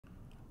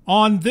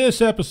On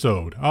this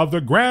episode of the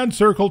Grand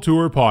Circle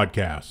Tour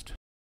podcast.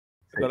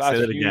 The last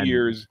few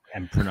years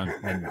and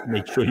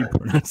make sure you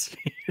pronounce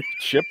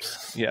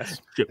chips.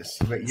 Yes, chips.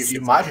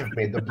 You might have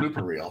made the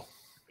blooper reel.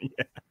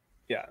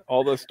 Yeah,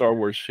 all the Star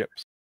Wars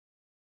ships.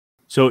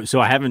 So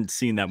I haven't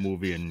seen that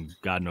movie in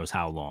God knows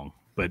how long.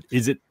 But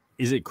is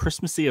it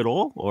Christmassy at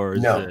all, or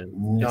is no,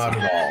 not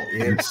at all?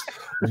 It's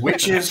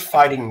witches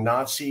fighting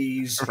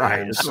Nazis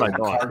and some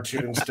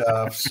cartoon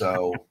stuff.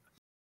 So.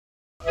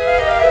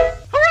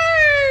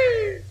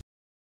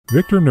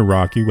 Victor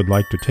Naraki would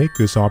like to take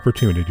this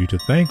opportunity to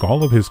thank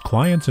all of his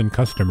clients and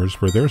customers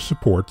for their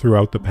support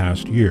throughout the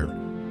past year.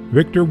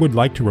 Victor would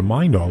like to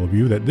remind all of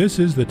you that this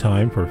is the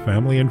time for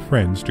family and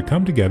friends to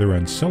come together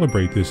and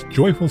celebrate this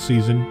joyful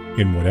season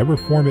in whatever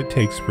form it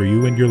takes for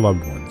you and your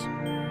loved ones.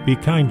 Be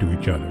kind to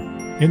each other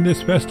in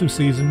this festive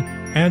season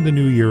and the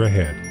new year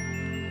ahead.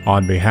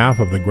 On behalf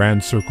of the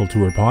Grand Circle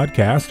Tour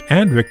podcast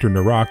and Victor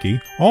Naraki,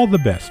 all the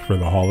best for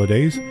the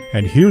holidays,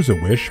 and here's a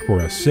wish for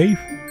a safe,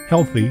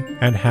 healthy,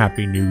 and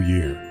happy new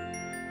year.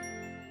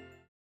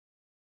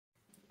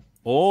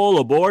 All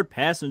aboard,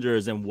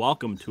 passengers, and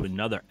welcome to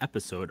another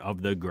episode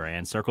of the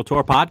Grand Circle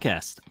Tour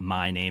podcast.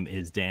 My name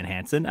is Dan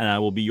Hansen, and I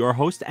will be your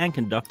host and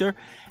conductor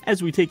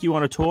as we take you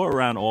on a tour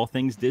around all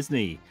things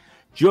Disney.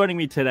 Joining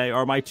me today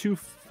are my two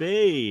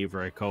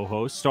favorite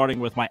co-hosts, starting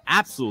with my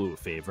absolute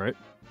favorite.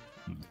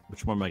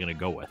 Which one am I going to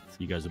go with?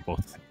 You guys are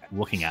both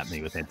looking at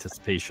me with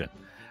anticipation.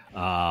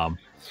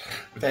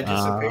 With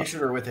anticipation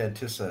or with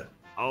anticipation?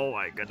 Oh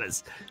my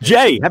goodness.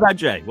 Jay, how about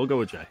Jay? We'll go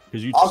with Jay.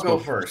 I'll go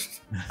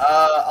first.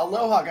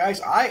 Aloha, guys.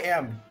 I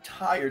am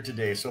tired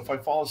today, so if I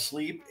fall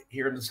asleep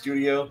here in the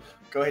studio,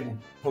 go ahead and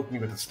poke me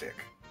with a stick.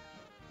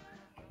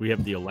 We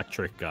have the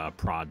electric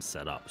prod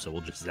set up, so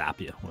we'll just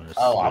zap you.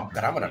 I'm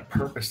going to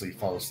purposely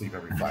fall asleep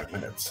every 5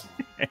 minutes.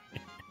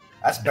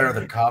 That's better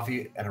than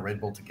coffee and a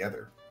Red Bull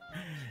together.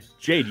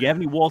 Jay, do you have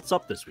any waltz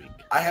up this week?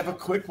 I have a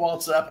quick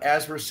waltz up.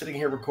 As we're sitting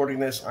here recording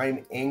this,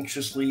 I'm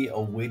anxiously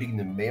awaiting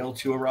the mail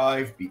to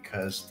arrive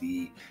because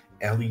the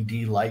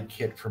LED light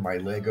kit for my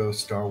Lego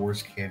Star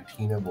Wars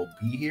Cantina will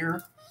be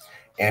here.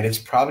 And it's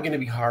probably going to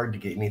be hard to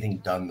get anything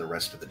done the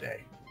rest of the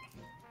day.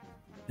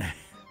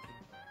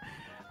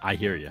 I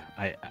hear you.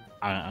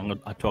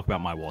 I'll talk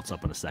about my waltz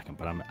up in a second,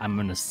 but I'm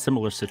in a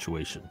similar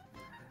situation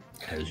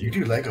as you.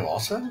 You do Lego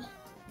also?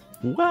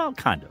 Well,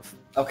 kind of.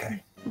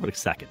 Okay. But a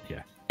second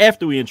here.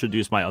 After we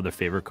introduce my other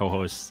favorite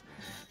co-hosts,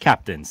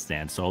 Captain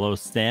Stan Solo.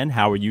 Stan,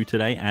 how are you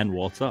today, and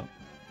waltz up?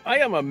 I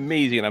am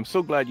amazing. I'm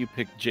so glad you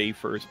picked Jay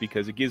first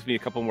because it gives me a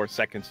couple more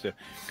seconds to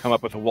come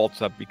up with a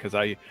waltz up because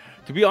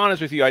to be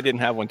honest with you, I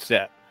didn't have one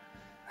set.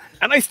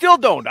 And I still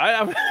don't.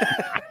 I'm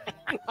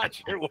not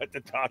sure what to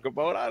talk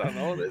about. I don't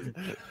know.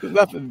 There's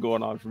nothing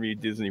going on for me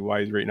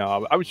Disney-wise right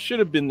now. I should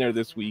have been there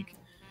this week.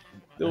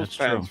 Those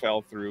plans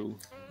fell through.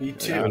 Me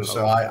too.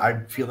 So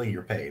I'm feeling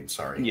your pain.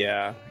 Sorry.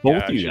 Yeah.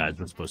 Both of you guys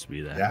were supposed to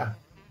be there. Yeah.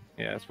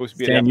 Yeah. It's supposed to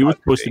be. Stan, you were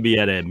supposed to be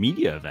at a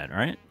media event,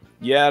 right?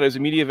 Yeah, there's a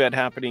media event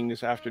happening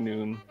this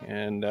afternoon,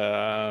 and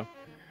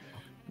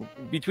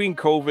between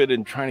COVID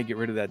and trying to get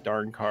rid of that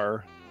darn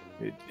car,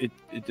 it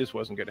just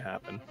wasn't going to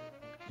happen.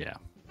 Yeah,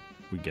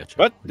 we get you.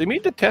 But they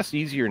made the tests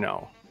easier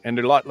now, and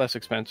they're a lot less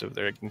expensive.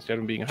 They're instead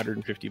of being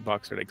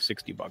 $150, they're like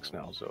 $60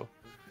 now. So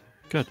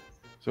good.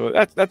 So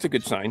that's a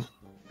good sign.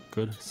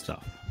 Good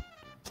stuff.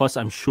 Plus,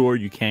 I'm sure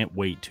you can't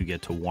wait to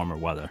get to warmer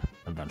weather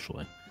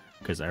eventually,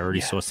 because I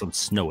already saw some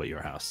snow at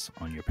your house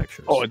on your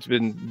pictures. Oh,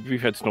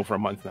 we've had snow for a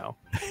month now.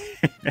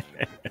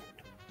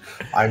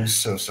 I'm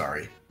so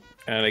sorry.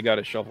 And I got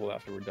it shoveled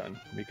after we're done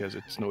because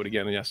it snowed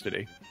again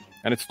yesterday.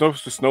 And it's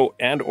supposed to snow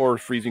and or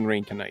freezing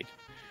rain tonight.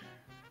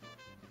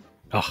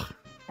 Oh,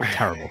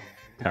 terrible.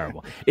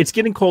 Terrible. It's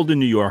getting cold in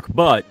New York,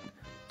 but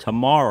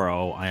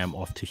tomorrow I am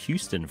off to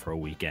Houston for a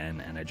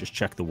weekend, and I just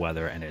checked the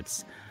weather, and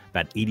it's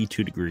about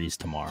 82 degrees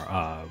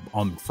tomorrow,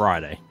 on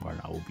Friday, when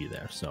I will be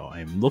there. So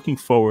I'm looking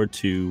forward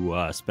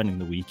to spending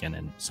the weekend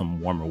in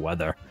some warmer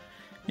weather.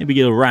 Maybe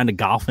get a round of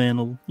golf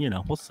in,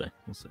 we'll see.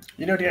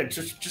 You know, Dan,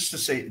 just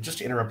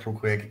to interrupt real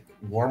quick,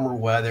 warmer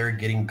weather,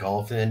 getting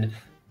golf in,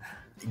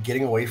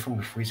 getting away from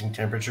the freezing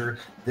temperature.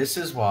 This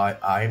is why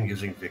I am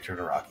using Victor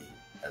Naraki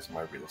as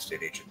my real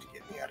estate agent to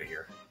get me out of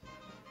here.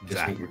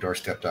 Exactly.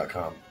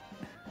 JustMeetYourDoorstep.com.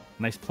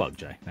 Nice plug,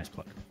 Jay. Nice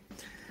plug.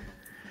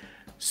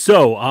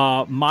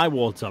 So, my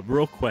waltz up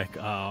real quick.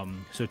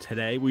 So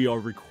today we are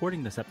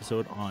recording this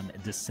episode on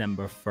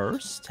December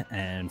 1st.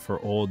 And for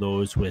all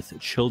those with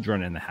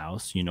children in the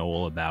house, you know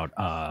all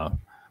about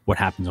what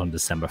happens on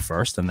December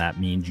 1st. And that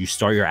means you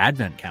start your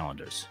advent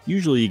calendars.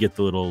 Usually you get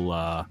the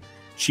little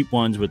cheap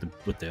ones with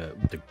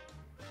the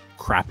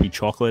crappy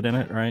chocolate in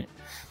it, right?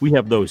 We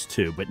have those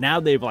too. But now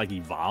they've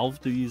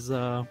evolved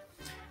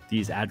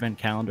these advent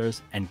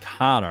calendars, and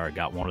Connor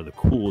got one of the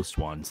coolest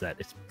ones that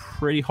it's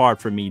pretty hard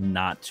for me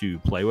not to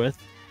play with,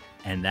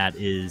 and that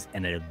is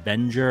an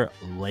Avenger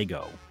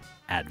Lego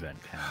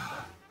advent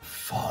calendar.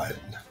 Fun.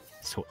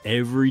 So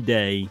every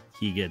day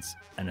he gets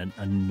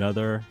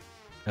another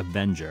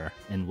Avenger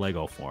in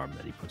Lego form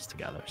that he puts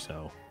together.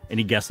 So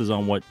any guesses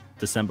on what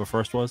December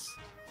 1st was?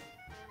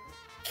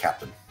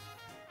 Captain.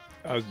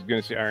 I was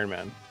going to say Iron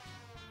Man.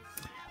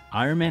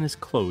 Iron Man is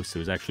close. It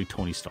was actually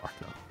Tony Stark,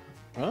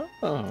 though.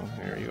 Oh,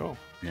 there you go.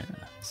 Yeah,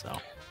 so.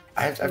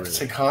 I have to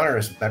say Connor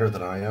is better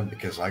than I am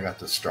because I got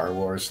the Star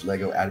Wars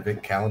Lego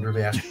Advent Calendar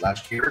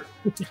last year.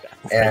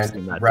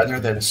 And rather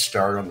than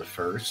start on the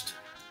 1st,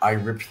 I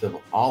ripped them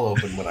all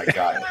open when I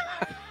got it.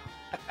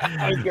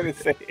 I was going to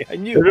say, I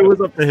knew. If it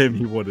was up to him,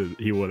 he would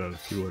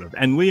have.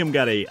 And Liam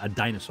got a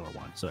dinosaur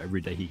one, so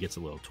every day he gets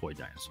a little toy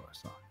dinosaur.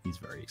 So he's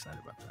very excited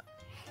about that.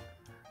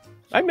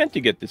 I meant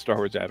to get the Star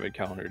Wars Advent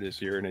Calendar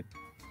this year, and it,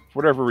 for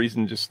whatever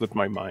reason, just slipped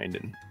my mind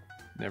and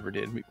never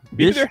did.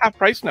 Maybe they're half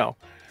price now.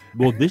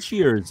 Well, this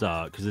year's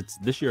because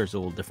this year's a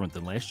little different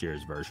than last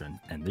year's version,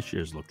 and this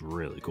year's looked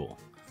really cool.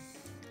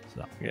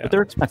 So, yeah. But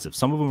they're expensive.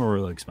 Some of them are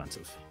really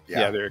expensive.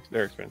 Yeah,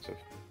 they're expensive.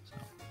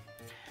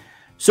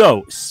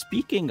 So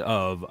speaking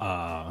of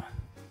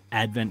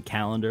Advent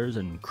calendars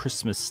and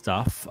Christmas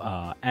stuff,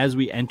 as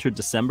we enter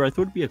December, I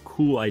thought it'd be a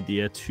cool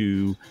idea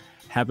to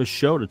have a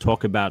show to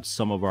talk about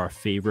some of our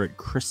favorite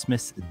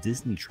Christmas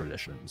Disney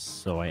traditions.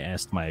 So I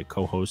asked my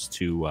co-host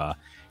to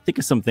think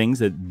of some things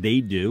that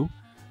they do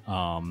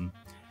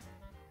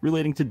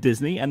relating to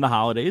Disney and the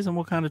holidays, and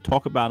we'll kind of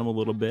talk about them a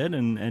little bit,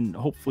 and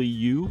hopefully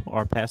you,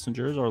 our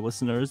passengers, our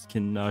listeners,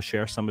 can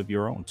share some of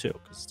your own too,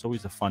 because it's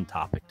always a fun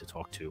topic to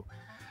talk to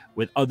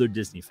with other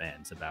Disney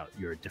fans about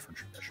your different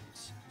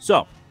traditions.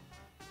 So,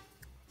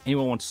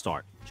 anyone want to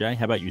start? Jay,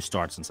 how about you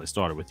start, since I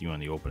started with you in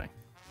the opening?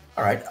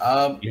 All right.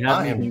 You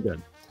have anything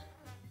good?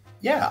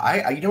 Yeah,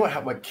 I you know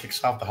what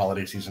kicks off the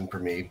holiday season for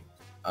me?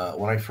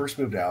 When I first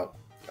moved out,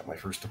 got my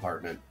first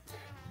apartment,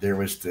 there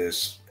was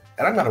this,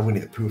 and I'm not a Winnie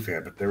the Pooh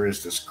fan, but there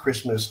is this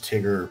Christmas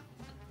Tigger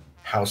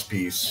house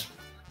piece,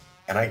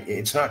 and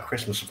it's not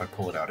Christmas if I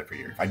pull it out every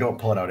year. If I don't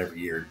pull it out every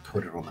year,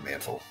 put it on the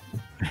mantle.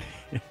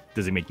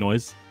 Does it make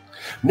noise?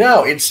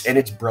 No,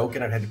 it's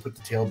broken. I've had to put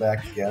the tail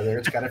back together.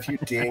 It's got a few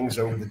dings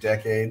over the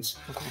decades.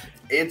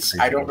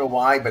 I don't know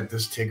why, but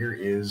this Tigger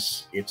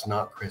it's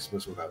not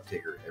Christmas without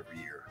Tigger every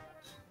year.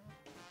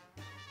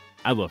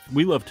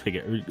 We love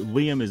Tigger.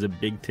 Liam is a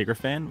big Tigger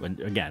fan. And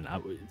again,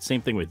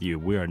 same thing with you.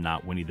 We are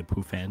not Winnie the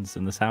Pooh fans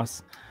in this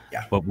house.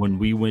 Yeah. But when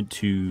we went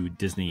to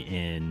Disney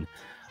in,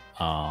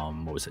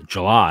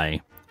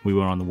 July, we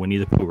went on the Winnie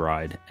the Pooh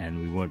ride, and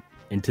we went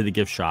into the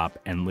gift shop,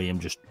 and Liam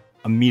just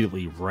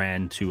immediately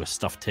ran to a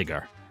stuffed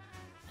Tigger.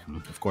 And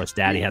of course,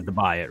 Daddy had to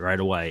buy it right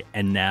away,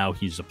 and now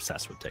he's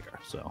obsessed with Tigger.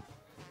 So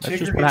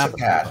Tigger gets a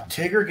pass.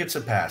 Tigger gets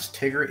a pass.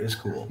 Tigger is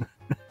cool.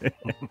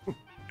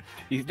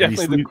 He's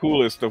definitely the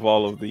coolest of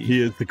all of the.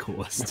 He is the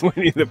coolest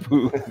Winnie the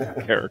Pooh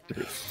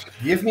characters.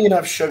 Give me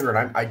enough sugar,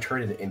 and I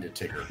turn it into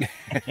Tigger.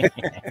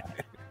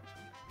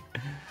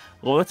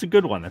 Well, that's a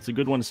good one. That's a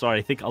good one to start.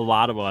 I think a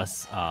lot of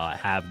us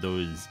have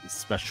those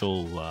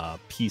special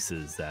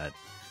pieces that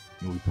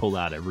we pull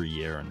out every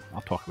year, and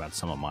I'll talk about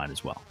some of mine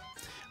as well.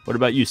 What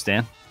about you,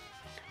 Stan?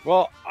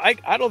 Well,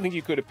 I don't think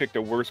you could have picked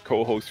a worse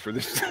co-host for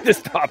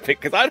this topic,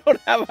 because I don't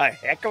have a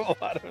heck of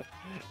a lot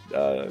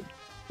of.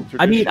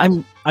 I mean,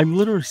 I'm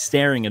literally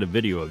staring at a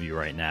video of you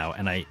right now,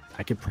 and I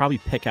could probably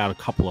pick out a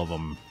couple of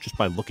them just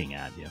by looking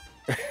at you.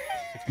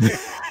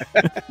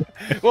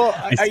 Well,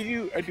 I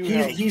do.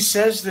 He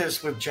says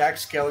this with Jack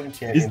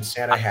Skellington and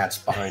Santa hats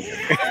behind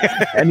him.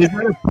 And is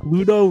that a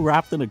Pluto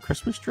wrapped in a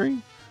Christmas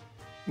tree?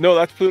 No,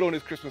 that's Pluto in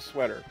his Christmas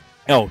sweater.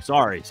 Oh,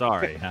 sorry.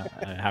 How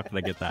could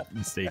I get that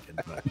mistaken?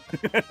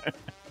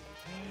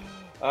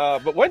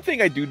 But one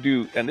thing I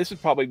do, and this is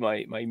probably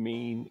my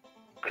main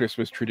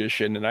Christmas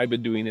tradition, and I've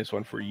been doing this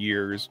one for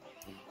years,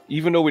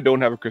 even though we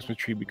don't have a Christmas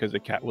tree because the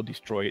cat will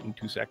destroy it in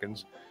 2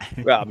 seconds.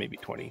 Well, maybe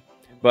 20.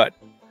 But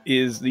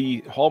is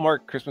the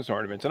Hallmark Christmas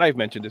ornaments, and I've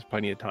mentioned this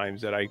plenty of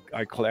times, that I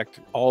collect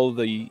all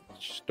the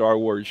Star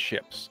Wars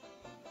ships.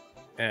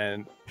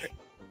 And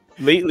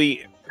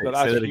lately, the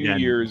last few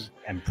years,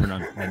 and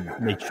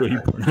make sure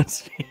you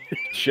pronounce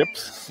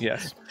ships.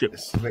 Yes,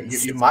 ships.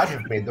 You might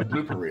have made the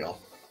blooper reel.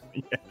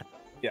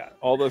 Yeah,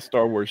 all the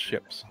Star Wars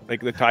ships, like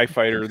the TIE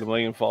Fighter, the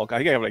Millennium Falcon. I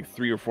think I have like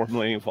 3 or 4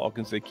 Millennium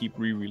Falcons. They keep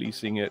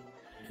re-releasing it.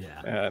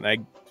 Yeah, and I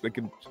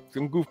can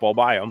some goofball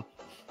buy them.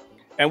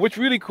 And what's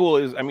really cool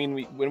is, I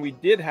mean, when we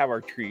did have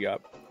our tree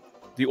up,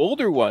 the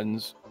older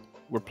ones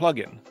were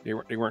plug-in. They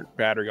weren't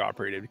battery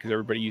operated, because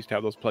everybody used to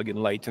have those plug-in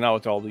lights, and now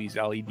it's all these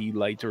LED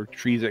lights or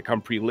trees that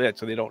come pre-lit,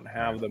 so they don't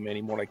have them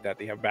anymore like that.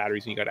 They have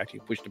batteries, and you got to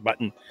actually push the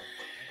button.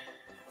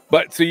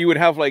 But so you would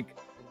have like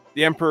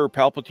the Emperor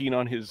Palpatine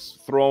on his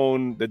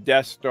throne, the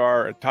Death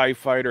Star, a TIE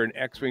Fighter, an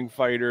X-Wing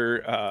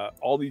fighter,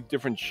 all these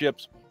different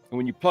ships, and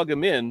when you plug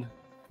them in,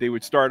 they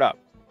would start up.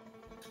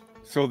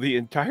 So the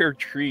entire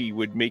tree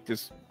would make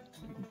this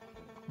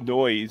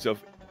noise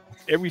of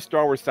every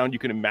Star Wars sound you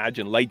can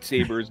imagine,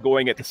 lightsabers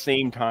going at the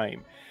same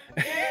time.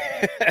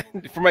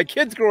 For my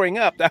kids growing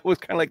up, that was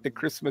kind of like the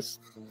Christmas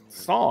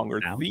song or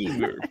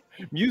theme or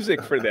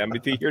music for them,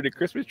 to hear the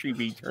Christmas tree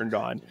be turned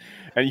on,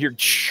 and you hear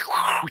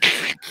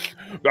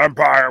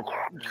Empire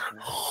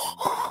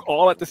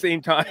all at the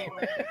same time.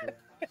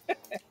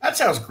 That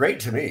sounds great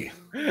to me.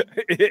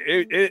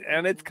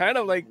 And it's kind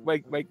of like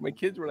my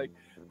kids were like,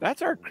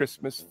 That's our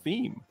Christmas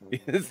theme.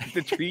 Is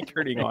the tree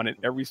turning on and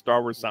every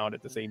Star Wars sound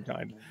at the same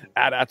time.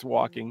 That's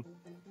walking.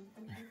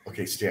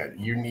 Okay, Stan,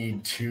 you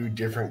need 2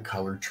 different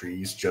color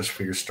trees just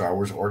for your Star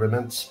Wars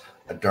ornaments,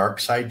 a dark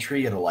side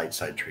tree and a light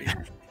side tree.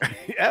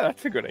 Yeah,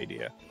 that's a good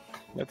idea.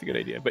 That's a good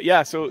idea. But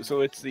yeah, so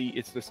it's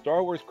the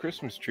Star Wars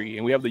Christmas tree,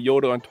 and we have the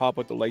Yoda on top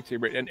with the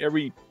lightsaber, and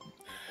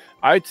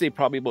I'd say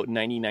probably about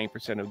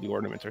 99% of the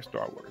ornaments are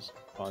Star Wars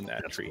on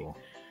that tree. Cool.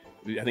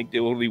 I think the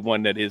only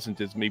one that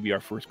isn't is maybe our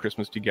first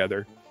Christmas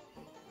together,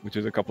 which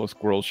is a couple of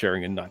squirrels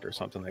sharing a nut or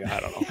something like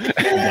that. I don't know.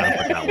 Gotta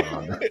put that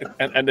one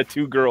on. And the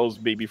 2 girls'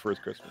 baby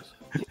first Christmas.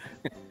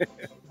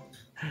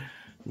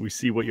 We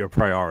see what your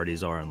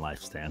priorities are in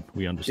life, Stan.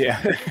 We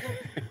understand.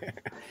 Yeah.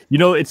 You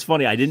know, it's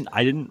funny. I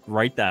didn't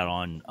write that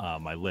on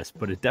my list,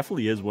 but it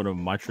definitely is one of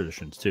my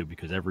traditions too.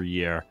 Because every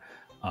year,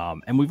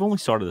 and we've only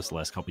started this the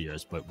last couple of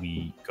years, but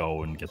we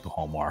go and get the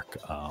Hallmark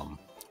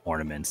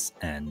ornaments,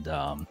 and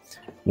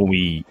when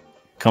we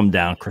come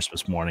down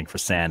Christmas morning for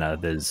Santa,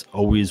 there's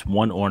always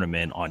one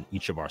ornament on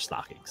each of our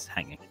stockings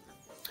hanging.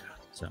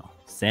 So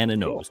Santa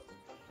knows. Cool.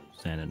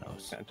 Santa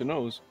knows. Santa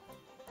knows.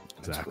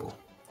 Exactly. Cool.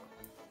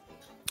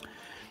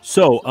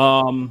 So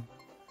I'm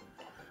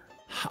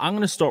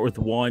going to start with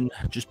one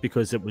just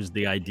because it was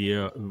the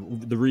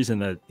reason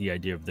that the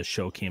idea of the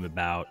show came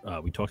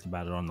about. We talked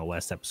about it on the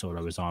last episode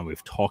I was on.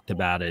 We've talked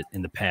about it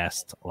in the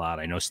past a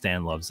lot. I know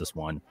Stan loves this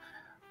one.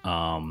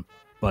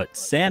 But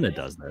Santa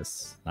does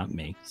this, not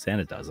me.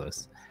 Santa does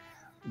this,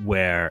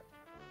 where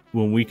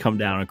when we come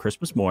down on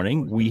Christmas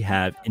morning, we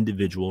have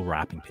individual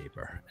wrapping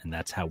paper, and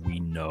that's how we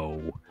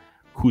know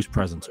whose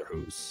presents are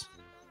whose.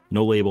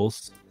 No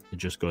labels. It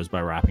just goes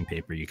by wrapping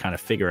paper. You kind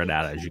of figure it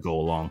out as you go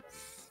along.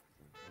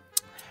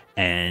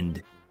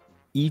 And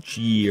each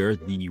year,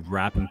 the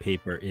wrapping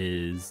paper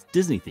is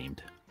Disney themed.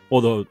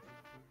 Although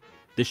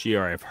this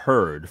year I've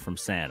heard from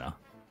Santa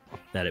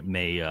that it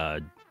may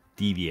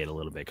deviate a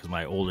little bit because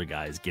my older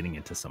guy is getting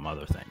into some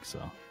other things. So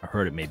I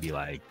heard it may be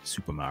like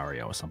Super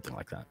Mario or something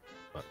like that.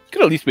 But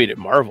could at least made it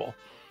Marvel.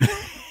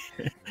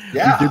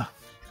 Yeah.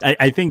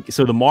 I think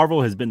so. The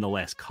Marvel has been the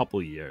last couple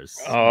of years.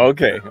 Oh,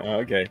 okay.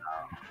 Okay.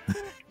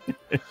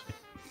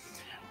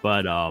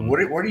 But what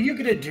are you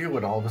gonna do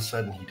when all of a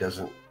sudden he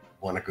doesn't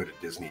want to go to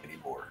Disney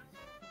anymore?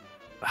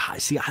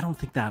 See, I don't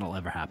think that'll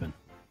ever happen.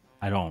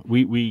 I don't.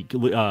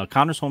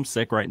 Connor's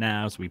homesick right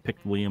now, so we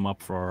picked Liam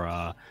up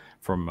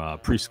from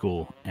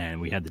preschool,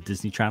 and we had the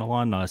Disney Channel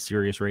on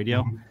Sirius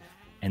Radio,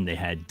 and they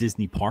had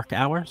Disney Park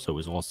Hour, so it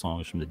was all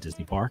songs from the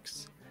Disney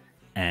parks,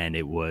 and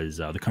it was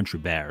the Country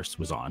Bears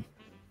was on,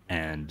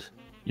 and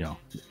you know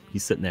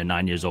he's sitting there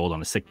 9 years old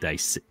on a sick day,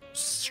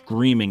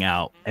 screaming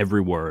out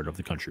every word of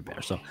the Country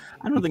Bear. So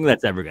I don't think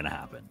that's ever going to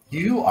happen.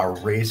 You are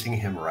raising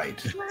him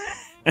right.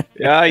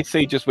 Yeah, I'd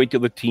say just wait till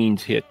the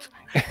teens hit.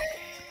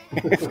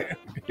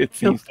 It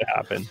seems to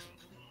happen.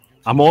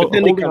 But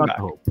then they come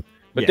back.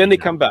 But then they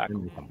come back.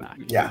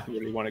 Yeah, they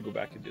really want to go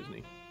back to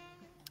Disney.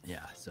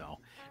 Yeah. So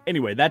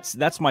anyway,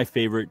 that's my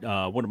favorite.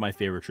 One of my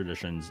favorite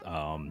traditions.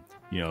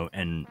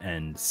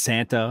 And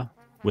Santa,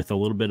 with a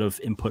little bit of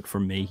input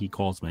from me, he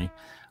calls me.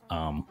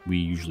 We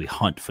usually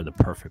hunt for the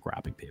perfect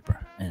wrapping paper,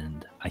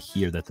 and I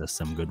hear that there's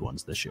some good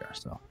ones this year.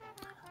 So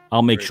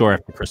I'll make sure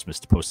after Christmas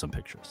to post some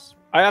pictures.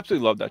 I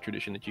absolutely love that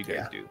tradition that you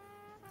guys do.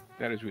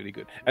 That is really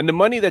good. And the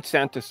money that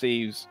Santa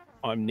saves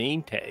on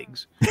name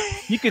tags,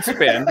 you could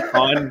spend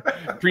on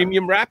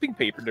premium wrapping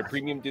paper, the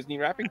premium Disney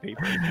wrapping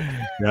paper.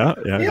 Yeah.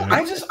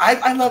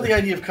 I love the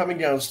idea of coming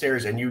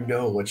downstairs and you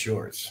know what's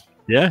yours.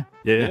 Yeah.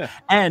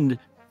 And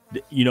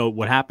you know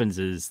what happens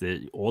is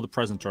that all the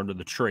presents are under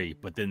the tree,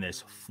 but then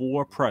there's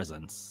 4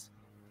 presents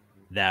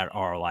that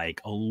are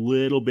like a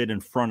little bit in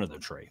front of the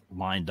tree,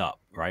 lined up,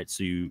 right?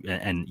 So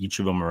and each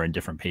of them are in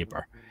different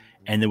paper,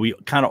 and then we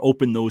kind of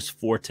open those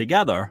 4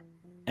 together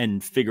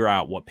and figure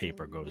out what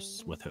paper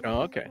goes with it.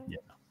 Oh, okay. Yeah.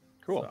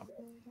 Cool. So.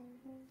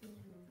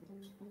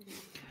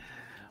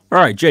 All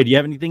right, Jay, do you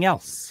have anything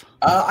else?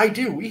 I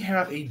do. We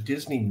have a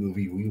Disney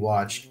movie we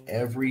watch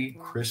every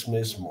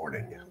Christmas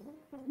morning.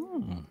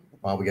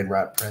 While we get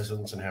wrap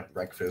presents and have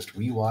breakfast,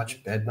 we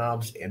watch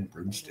Bedknobs and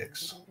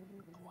Broomsticks.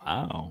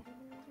 Wow.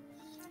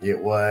 It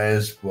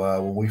was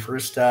when we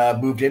first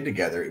moved in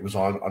together. It was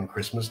on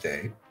Christmas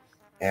Day,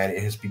 and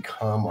it has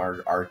become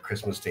our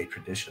Christmas Day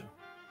tradition.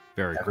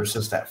 Ever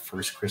since that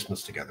first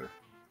Christmas together.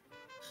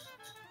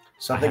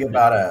 Something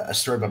about a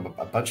story about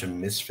a bunch of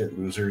misfit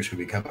losers who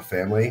become a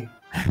family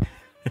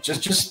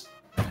just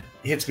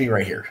hits me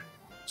right here.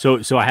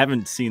 So I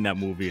haven't seen that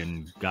movie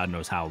in God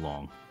knows how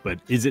long, but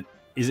is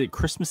it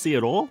Christmassy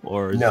at all,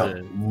 or not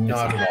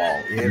at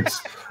all?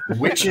 It's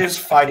witches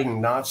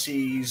fighting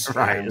Nazis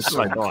and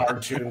some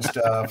cartoon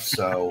stuff.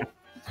 So,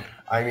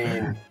 I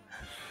mean,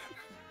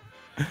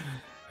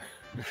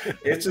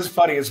 it's just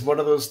funny. It's one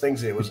of those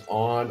things that was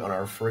on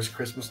our first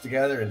Christmas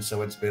together, and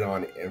so it's been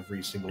on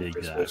every single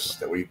Christmas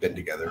that we've been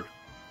together.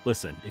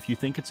 Listen, if you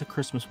think it's a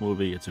Christmas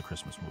movie, it's a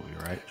Christmas movie,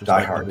 right? Just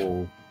Die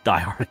Hard. Die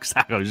Hard,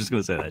 exactly. I was just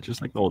going to say that.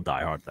 Just like the whole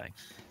Die Hard thing.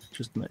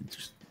 Just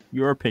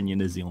your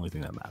opinion is the only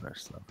thing that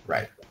matters. So.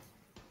 Right.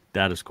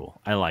 That is cool.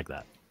 I like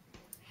that.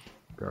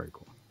 Very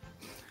cool.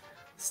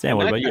 Stan,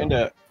 what about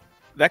you?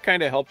 That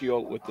kind of helped you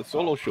out with the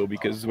solo show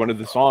because one of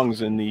the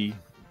songs in the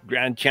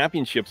Grand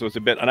Championships was a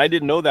bit, and I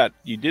didn't know that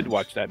you did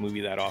watch that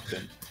movie that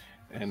often,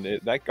 and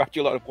that got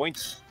you a lot of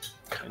points.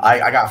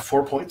 I got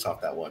 4 points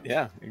off that one.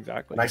 Yeah,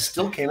 exactly. And I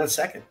still came in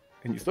second.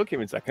 And you still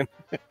came in second.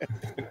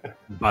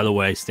 By the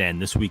way, Stan,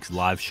 this week's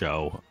live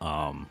show,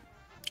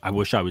 I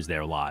wish I was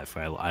there live.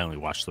 I only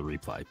watched the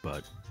replay,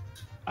 but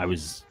I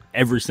was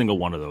every single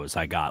one of those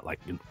I got like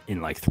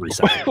in like 3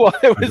 seconds. Well,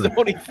 it was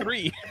only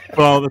 3.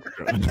 Well,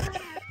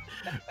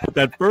 but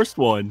that first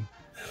one,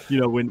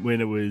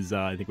 when it was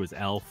I think it was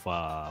Elf,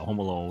 Home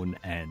Alone,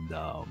 and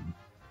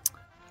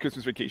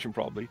Christmas Vacation,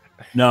 probably.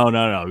 No,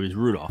 it was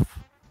Rudolph.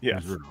 Yeah,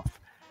 it was Rudolph.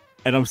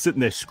 And I'm sitting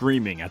there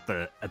screaming at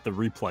the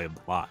replay of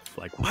the live,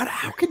 like, what?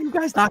 How can you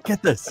guys not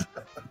get this?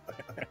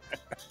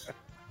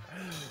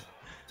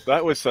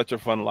 That was such a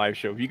fun live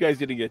show. If you guys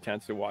didn't get a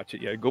chance to watch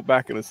it, go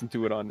back and listen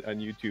to it on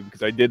YouTube,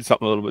 because I did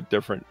something a little bit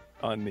different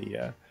on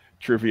the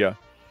trivia,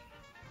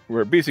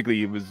 where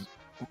basically it was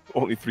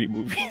only 3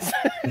 movies.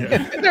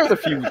 Yeah. And there was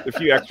a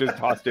few extras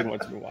tossed in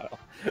once in a while.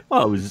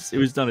 Well, it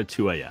was done at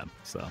 2 a.m.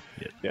 So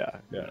yeah,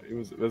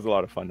 it was a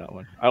lot of fun, that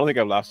one. I don't think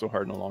I've laughed so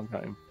hard in a long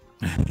time.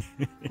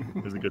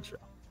 It was a good show.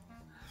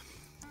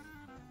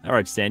 All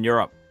right, Stan,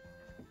 you're up.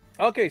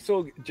 Okay,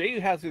 so Jay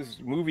has his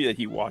movie that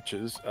he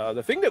watches.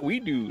 The thing that we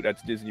do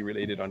that's Disney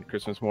related on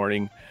Christmas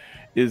morning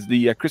is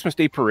the Christmas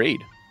Day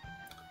Parade.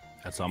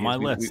 That's on my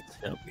list.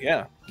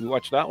 Yeah, we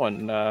watch that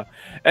one.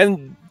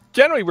 And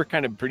generally, we're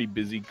kind of pretty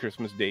busy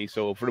Christmas Day,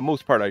 so for the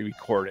most part, I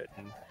record it.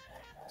 And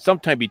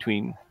sometime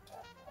between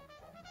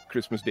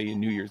Christmas Day and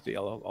New Year's Day,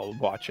 I'll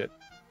watch it.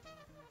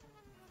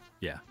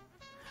 Yeah.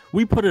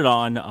 We put it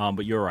on,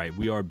 but you're right.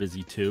 We are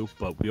busy too,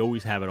 but we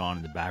always have it on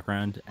in the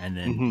background, and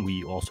then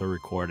we also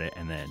record it,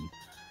 and then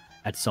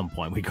at some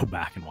point we go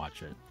back and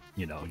watch it,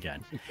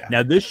 again. Yeah.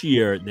 Now this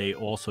year they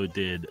also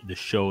did the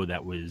show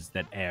that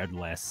aired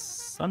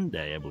last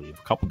Sunday, I believe,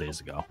 a couple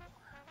days ago,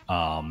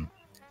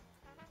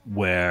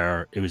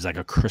 where it was like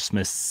a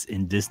Christmas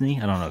in Disney.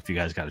 I don't know if you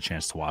guys got a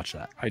chance to watch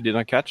that. I did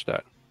not catch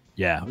that.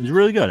 Yeah, it was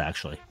really good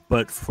actually.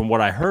 But from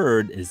what I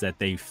heard is that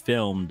they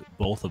filmed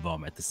both of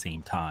them at the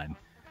same time.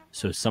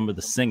 So some of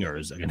the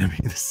singers are going to be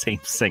the same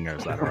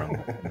singers that are on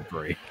the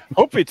three.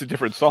 Hopefully it's a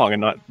different song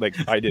and not like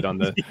I did on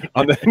the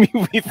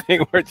movie thing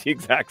where it's the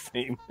exact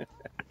same.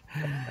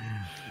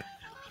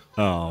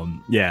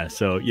 Yeah.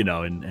 So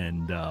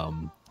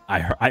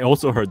I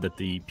also heard that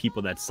the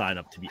people that sign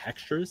up to be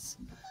extras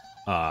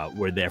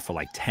were there for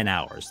like 10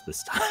 hours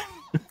this time.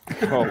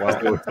 Oh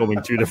wow! They were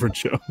filming 2 different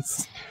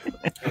shows.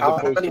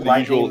 How many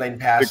lightning lane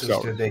passes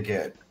did they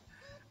get?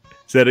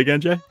 Say it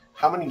again, Jay.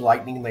 How many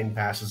lightning lane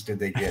passes did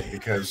they get?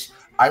 Because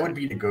I would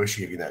be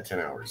negotiating that 10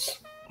 hours.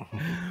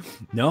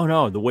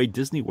 No. The way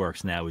Disney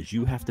works now is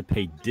you have to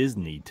pay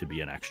Disney to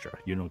be an extra.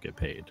 You don't get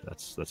paid.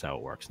 That's how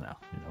it works now.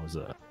 It was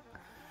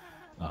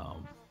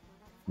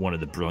one of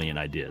the brilliant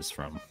ideas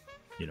from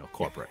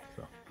corporate.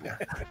 So. Yeah.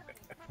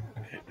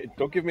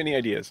 Don't give me any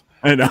ideas.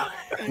 I know.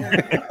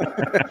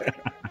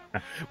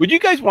 Would you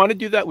guys want to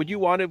do that? Would you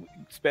want to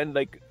spend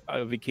like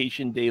a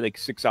vacation day, like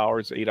 6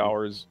 hours, 8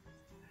 hours?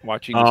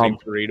 Watching the same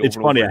parade over it's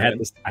funny. Over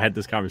I had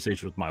this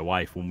conversation with my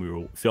wife when we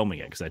were filming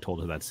it because I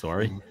told her that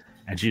story,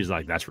 and she's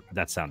like,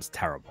 "That sounds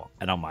terrible."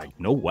 And I'm like,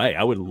 "No way!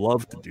 I would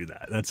love to do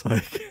that. That's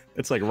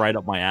like right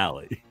up my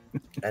alley."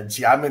 And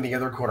see, I'm in the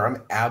other corner.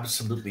 I'm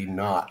absolutely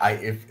not.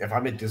 If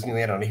I'm at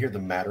Disneyland and I hear the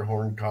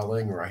Matterhorn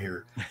calling, or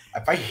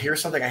if I hear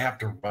something, I have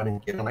to run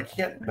and get on. I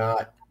can't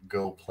not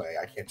go play.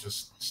 I can't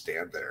just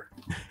stand there.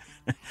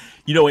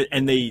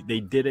 And they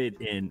did it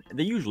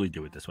they usually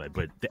do it this way,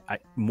 but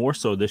more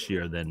so this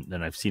year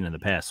than I've seen in the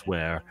past,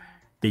 where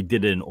they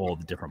did it in all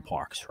the different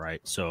parks, right?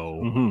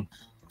 So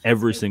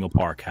every single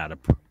park had a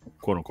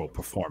quote unquote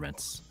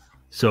performance.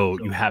 So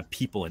you have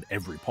people in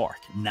every park,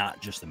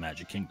 not just the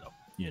Magic Kingdom,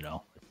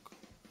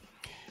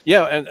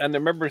 Yeah, and I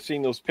remember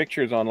seeing those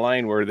pictures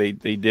online where they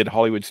did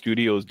Hollywood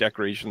Studios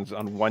decorations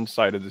on one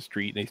side of the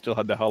street, and they still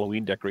had the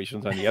Halloween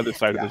decorations on the other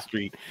side of the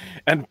street.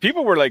 And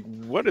people were like,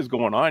 what is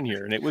going on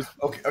here? And it was...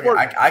 Okay,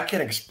 I can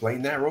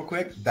explain that real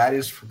quick. That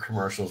is for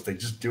commercials. They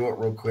just do it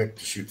real quick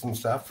to shoot some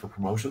stuff for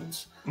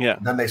promotions. Yeah.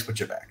 Then they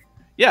switch it back.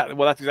 Yeah,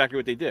 well, that's exactly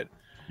what they did.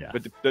 Yeah.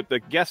 But the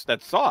guests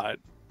that saw it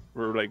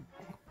were like,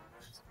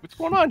 what's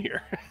going on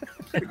here?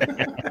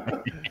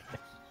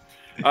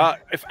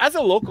 If as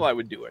a local, I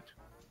would do it.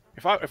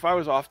 If I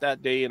was off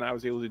that day and I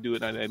was able to do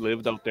it and I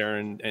lived out there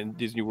and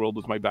Disney World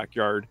was my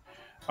backyard,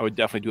 I would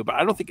definitely do it. But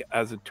I don't think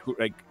as a tour,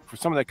 like for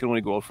someone that can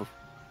only go out for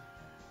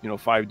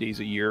 5 days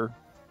a year,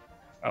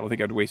 I don't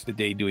think I'd waste a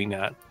day doing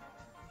that.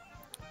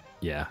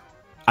 Yeah,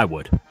 I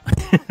would.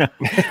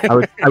 I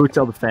would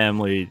tell the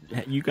family,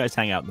 hey, you guys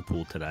hang out in the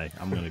pool today.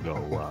 I'm gonna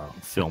go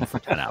film for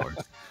 10 hours.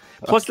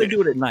 Plus, they do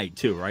it at night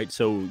too, right?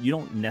 So you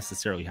don't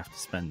necessarily have to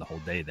spend the whole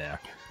day there.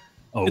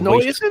 Oh no,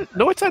 isn't?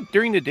 No, it's not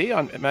during the day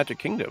at Magic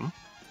Kingdom.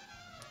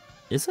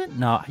 Is it?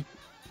 No.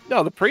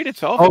 No, the parade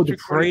itself. Oh, the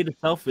parade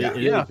itself. Yeah.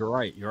 It is. You're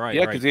right.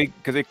 Yeah,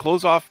 because they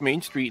close off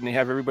Main Street and they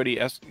have everybody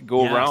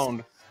go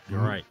around. You're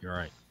right.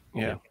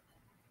 Yeah.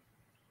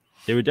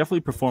 They were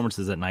definitely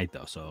performances at night,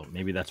 though, so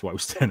maybe that's why it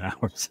was 10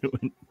 hours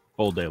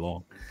all day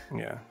long.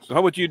 Yeah. So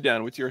how about you,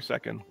 Dan? What's your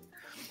second?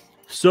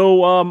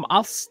 So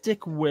I'll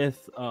stick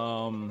with the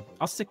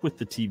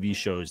TV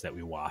shows that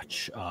we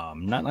watch.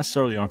 Not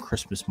necessarily on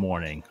Christmas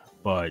morning,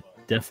 but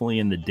definitely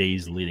in the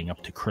days leading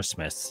up to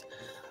Christmas.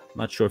 I'm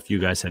not sure if you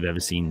guys have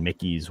ever seen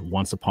Mickey's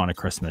Once Upon a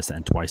Christmas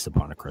and Twice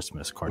Upon a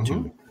Christmas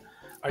cartoon. Mm-hmm.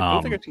 I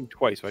don't think I've seen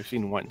twice, but I've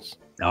seen once.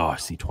 Oh,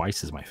 see,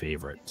 Twice is my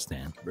favorite,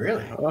 Stan.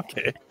 Really?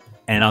 Okay.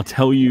 And I'll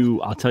tell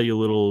you a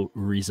little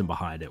reason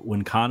behind it.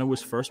 When Connor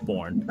was first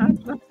born,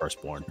 not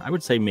first born, I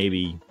would say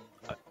maybe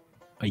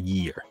a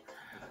year.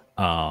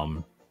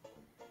 The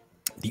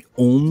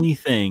only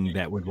thing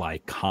that would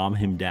like calm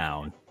him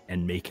down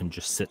and make him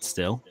just sit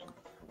still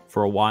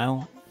for a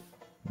while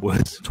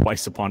was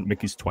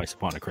Mickey's Twice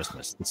Upon a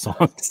Christmas, the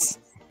songs.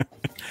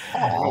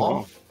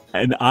 Aww.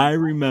 And I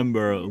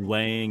remember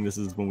this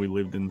is when we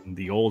lived in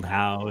the old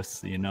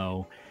house, and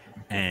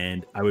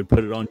I would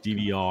put it on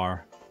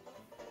DVR,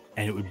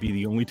 and it would be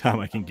the only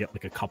time I can get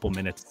like a couple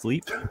minutes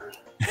sleep.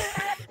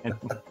 And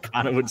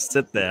Connor would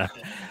sit there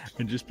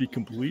and just be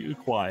completely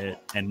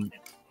quiet and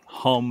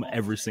hum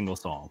every single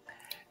song.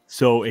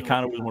 So it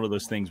kind of was one of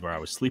those things where I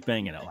was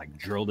sleeping and it like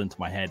drilled into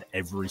my head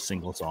every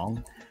single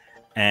song.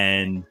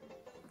 And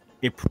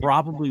it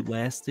probably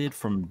lasted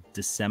from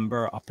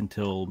December up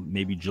until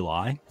maybe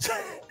July.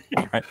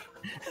 Right.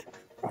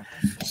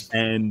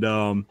 And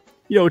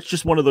it's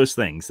just one of those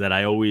things that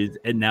I always,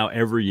 and now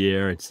every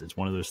year it's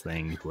one of those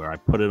things where I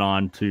put it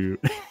on to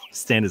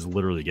Stan is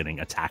literally getting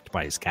attacked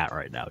by his cat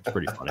right now. It's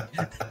pretty funny.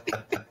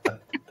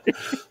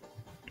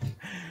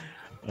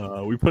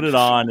 We put it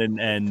on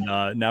and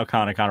now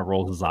Connor kind of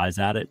rolls his eyes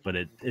at it, but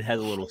it has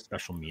a little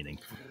special meaning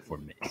for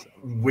me. So.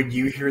 When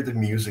you hear the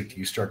music, do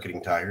you start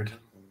getting tired?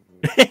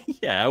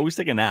 Yeah, I always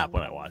take a nap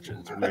when I watch it.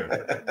 It's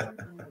weird.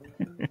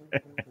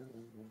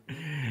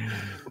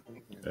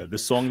 The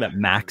song that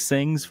Max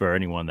sings, for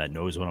anyone that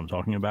knows what I'm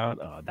talking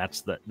about,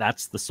 that's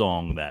the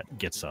song that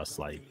gets us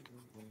like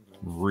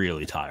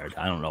really tired.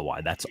 I don't know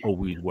why. That's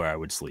always where I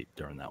would sleep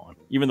during that one,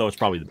 even though it's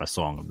probably the best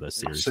song of the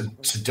series. So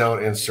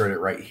don't insert it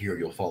right here.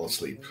 You'll fall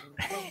asleep.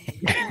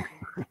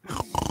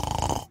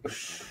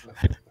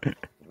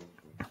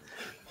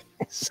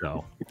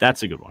 So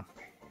that's a good one.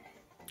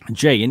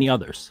 Jay, any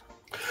others?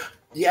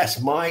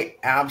 Yes, my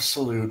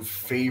absolute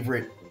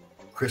favorite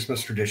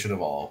Christmas tradition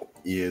of all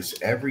is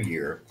every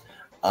year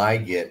I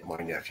get my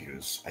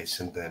nephews, I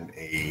send them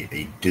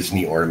a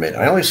Disney ornament.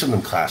 I only send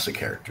them classic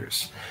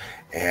characters.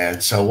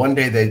 And so one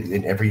day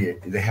every year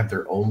they have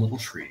their own little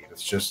tree.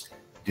 It's just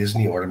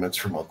Disney ornaments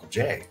from Uncle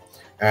Jay.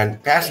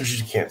 And passengers,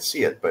 you can't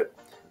see it, but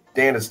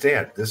Dan, it's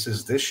Dan. This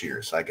is this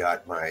year's. I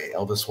got my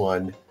eldest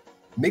one,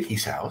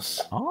 Mickey's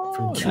house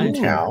from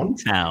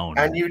Toontown.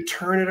 And you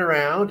turn it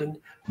around and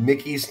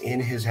Mickey's in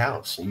his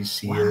house. And you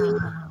see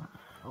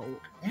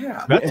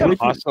yeah. That's an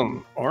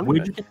awesome ornament.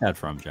 Where'd you get that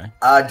from, Jay?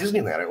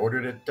 Disneyland. I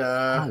ordered it.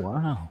 Oh,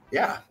 wow.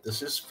 Yeah,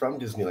 this is from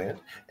Disneyland.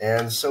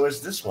 And so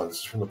is this one. This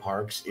is from the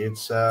parks.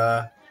 It's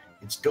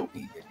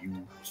dopey.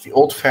 It's the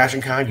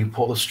old-fashioned kind. You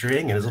pull the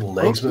string and his little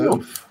legs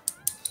move.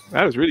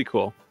 That was really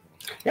cool.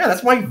 Yeah,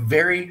 that's my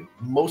very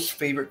most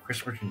favorite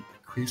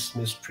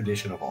Christmas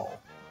tradition of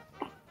all.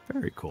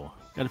 Very cool.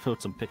 Got to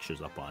put some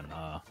pictures up on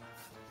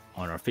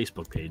our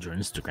Facebook page or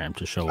Instagram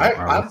to show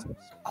our listeners.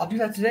 I'll do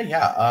that today.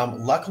 Yeah.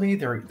 Luckily,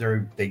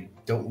 they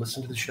don't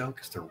listen to the show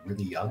because they're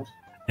really young.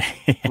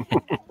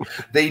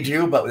 They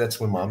do, but that's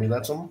when mommy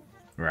lets them.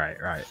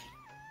 Right.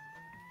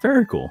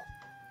 Very cool.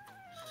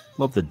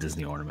 Love the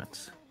Disney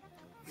ornaments.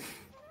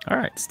 All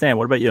right, Stan,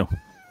 what about you?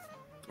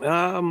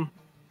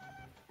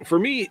 For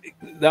me,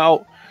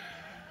 now,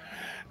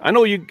 I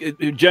know you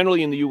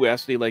generally in the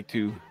U.S. they like to,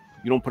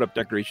 you don't put up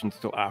decorations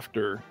till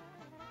after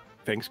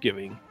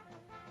Thanksgiving,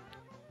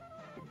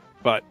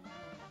 but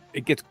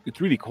it's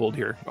really cold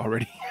here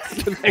already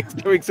to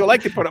Thanksgiving, so I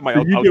like to put up my.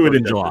 You do it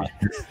in July.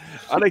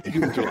 I like to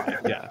do it in July.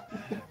 Yeah.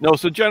 No,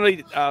 so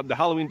generally the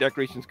Halloween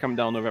decorations come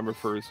down November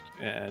 1st,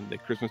 and the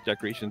Christmas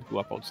decorations go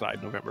up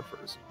outside November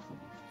 1st.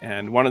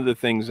 And one of the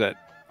things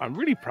that I'm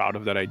really proud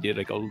of that I did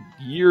like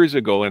years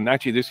ago, and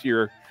actually this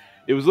year,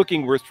 it was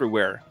looking worse for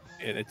wear,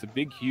 and it's a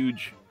big,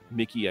 huge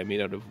Mickey I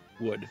made out of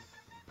wood,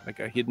 like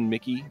a hidden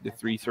Mickey, the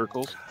 3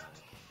 circles,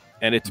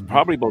 and it's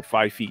probably about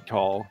 5 feet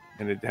tall,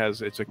 and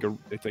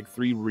it's like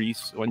 3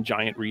 wreaths, 1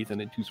 giant wreath, and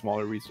then 2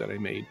 smaller wreaths that I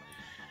made,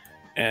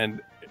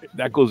 and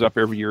that goes up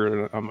every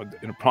year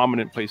in a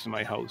prominent place in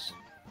my house,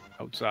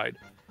 outside,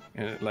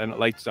 and it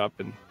lights up,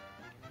 and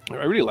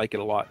I really like it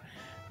a lot.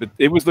 But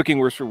it was looking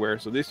worse for wear,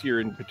 so this year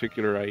in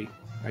particular, I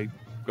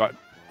got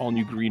all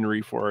new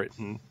greenery for it,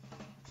 and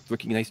it's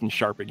looking nice and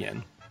sharp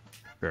again.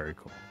 Very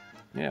cool.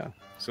 Yeah,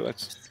 so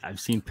I've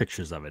seen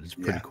pictures of it. It's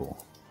pretty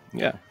cool.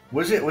 Yeah.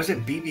 Was it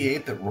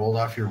BB-8 that rolled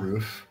off your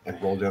roof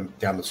and rolled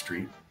down the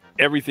street?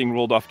 Everything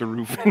rolled off the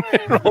roof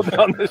and rolled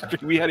down the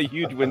street. We had a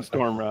huge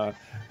windstorm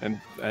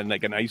and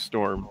like an ice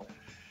storm,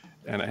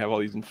 and I have all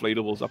these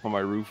inflatables up on my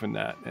roof and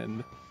that,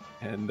 and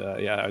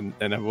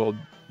I rolled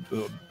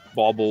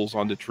baubles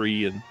on the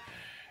tree, and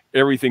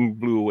everything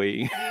blew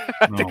away. I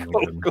had to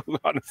Oh, go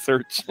on a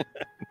search,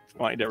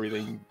 find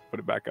everything, put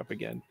it back up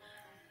again.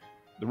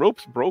 The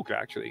ropes broke,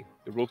 actually.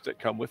 The ropes that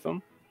come with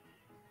them.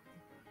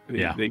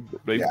 They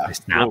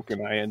broke,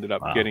 and I ended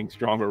up getting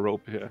stronger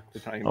rope to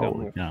tie them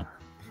down with. Yeah.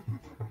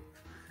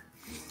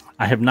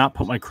 I have not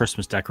put my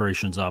Christmas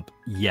decorations up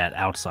yet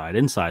outside.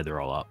 Inside they're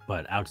all up,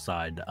 but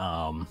outside,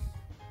 and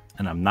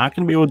I'm not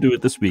going to be able to do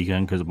it this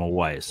weekend because I'm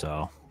away.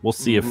 So we'll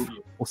see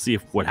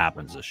if what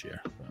happens this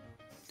year,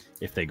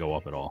 if they go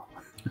up at all.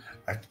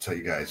 I have to tell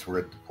you guys, we're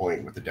at the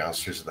point with the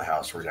downstairs of the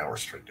house where now we're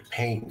starting to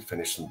paint and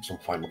finish some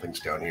final things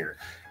down here.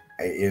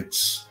 I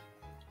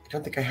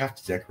don't think I have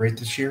to decorate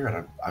this year,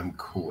 and I'm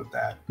cool with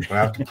that. I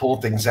have to pull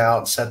things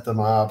out, set them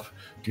up,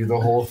 do the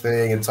whole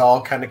thing. It's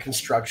all kind of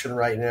construction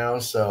right now,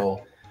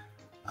 so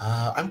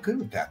I'm good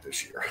with that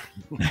this year.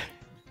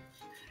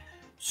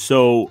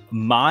 So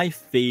my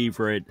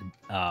favorite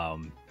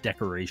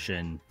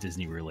decoration,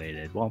 Disney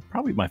related, well,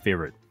 probably my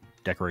favorite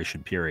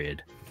decoration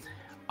period,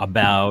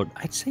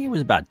 I'd say it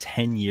was about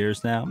 10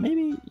 years now,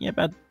 maybe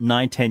about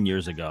 9-10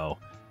 years ago,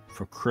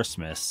 for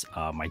Christmas,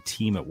 my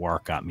team at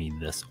work got me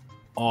this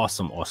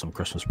awesome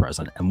Christmas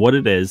present. And what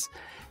it is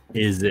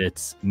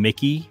it's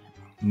Mickey,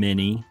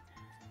 Minnie,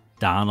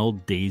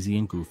 Donald, Daisy,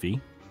 and Goofy,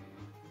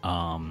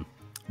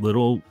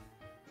 little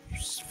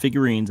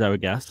figurines, I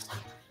would guess,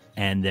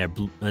 and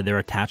they're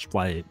attached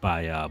by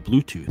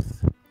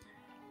Bluetooth,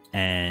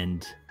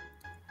 and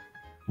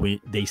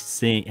they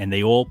sing, and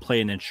they all play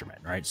an instrument,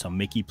 right? So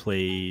Mickey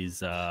plays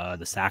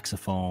the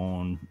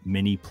saxophone,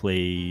 Minnie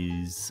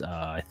plays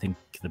I think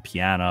the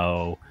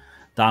piano,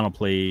 Donald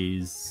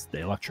plays the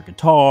electric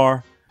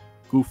guitar,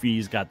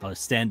 Goofy's got the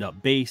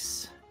stand-up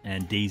bass,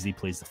 and Daisy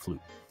plays the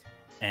flute.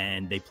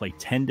 And they play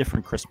 10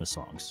 different Christmas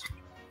songs.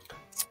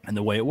 And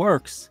the way it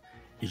works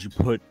is you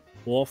put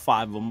all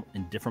 5 of them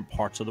in different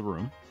parts of the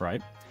room,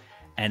 right?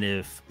 And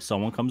if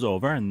someone comes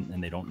over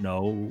and they don't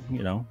know,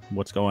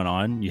 what's going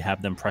on, you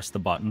have them press the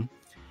button.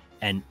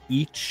 And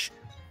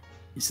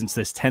since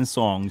there's 10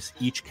 songs,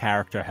 each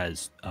character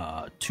has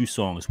 2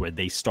 songs where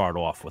they start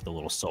off with a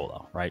little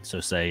solo, right? So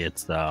say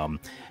it's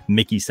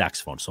Mickey's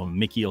saxophone. So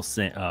Mickey will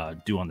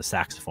do on the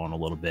saxophone a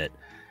little bit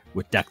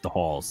with Deck the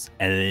Halls.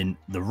 And then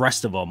the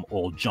rest of them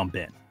all jump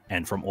in.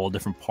 And from all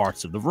different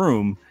parts of the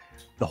room,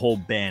 the whole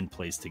band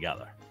plays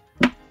together.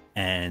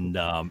 And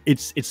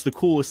it's the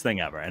coolest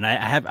thing ever. And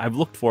I've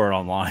looked for it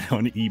online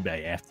on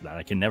eBay after that.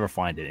 I can never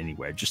find it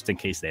anywhere, just in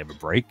case they have a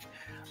break.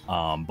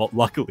 But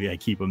luckily, I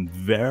keep them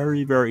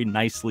very, very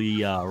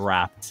nicely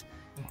wrapped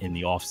in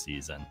the off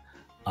season,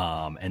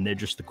 and they're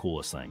just the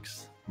coolest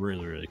things.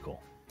 Really, really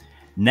cool.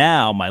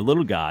 Now my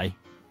little guy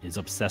is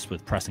obsessed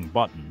with pressing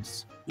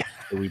buttons,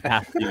 so we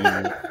have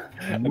to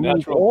a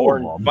natural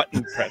born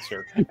button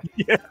presser.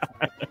 Yeah.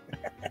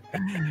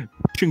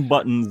 Pushing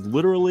buttons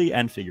literally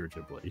and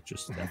figuratively,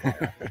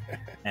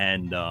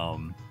 and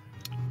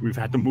we've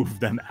had to move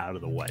them out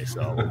of the way.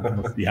 So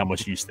we'll see how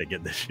much use they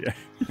get this year.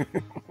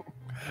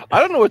 I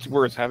don't know what's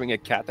worse, having a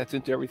cat that's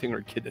into everything or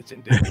a kid that's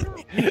into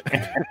everything.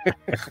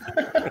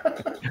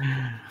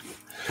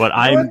 But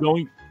I'm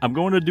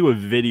going to do a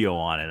video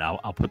on it.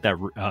 I'll put that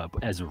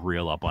as a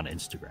reel up on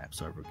Instagram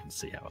so everyone can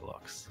see how it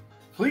looks.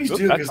 Please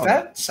do, because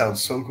that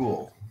sounds so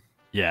cool.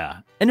 Yeah,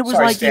 and it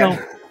was Stan.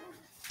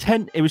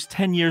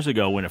 10 years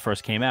ago when it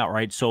first came out,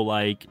 right? So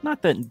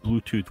not that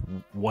Bluetooth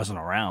wasn't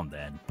around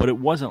then, but it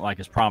wasn't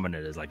as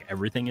prominent as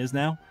everything is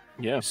now.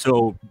 Yeah.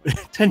 So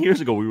 10 years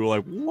ago we were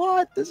like,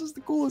 what? This is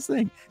the coolest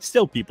thing.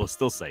 People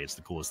still say it's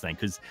the coolest thing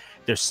because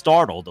they're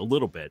startled a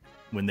little bit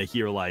when they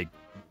hear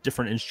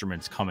different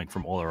instruments coming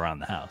from all around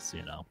the house,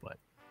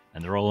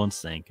 and they're all in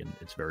sync, and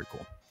it's very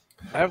cool.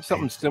 I have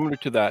something similar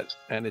to that,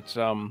 and it's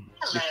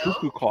the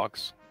cuckoo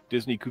clocks,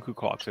 Disney cuckoo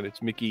clocks, and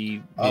it's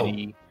Mickey,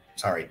 Minnie,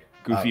 sorry,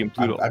 Goofy, and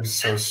Pluto. I'm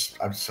so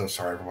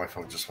sorry, my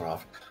phone just went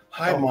off.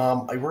 Hi,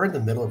 Mom. We're in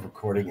the middle of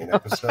recording an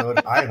episode.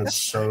 I am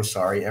so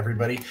sorry,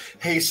 everybody.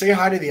 Hey, say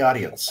hi to the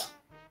audience.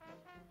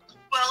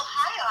 Well,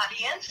 hi,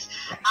 audience.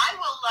 I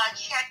will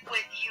check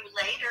with you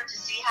later to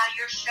see how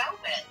your show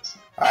went.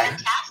 Hi.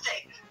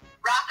 Fantastic.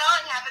 Rock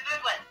on. Have a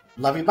good one.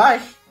 Love you.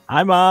 Bye.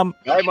 Hi, Mom.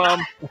 Hi,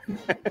 Mom.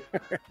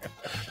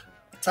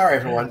 Sorry,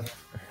 everyone.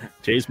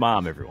 Jay's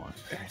mom, everyone.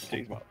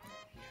 Jay's mom.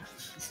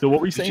 So what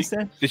were you saying,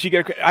 Stan? Did she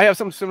get? I have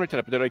something similar to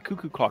that, but they're like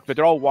cuckoo clock, but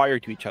they're all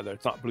wired to each other.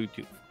 It's not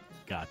Bluetooth.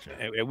 Gotcha.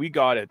 And we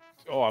got it.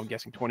 Oh, I'm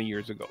guessing 20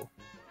 years ago.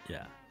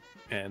 Yeah.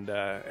 And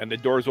the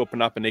doors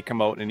open up and they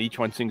come out and each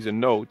one sings a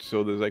note.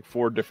 So there's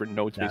 4 different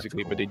notes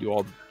basically, cool. But they do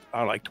all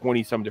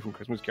 20 some different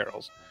Christmas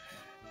carols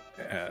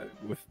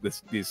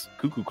with these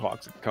cuckoo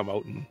clocks that come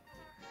out, and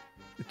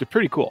it's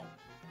pretty cool.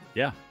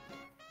 Yeah.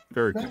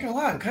 Very cool. Not gonna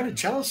lie, I'm kind of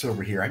jealous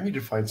over here. I need to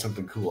find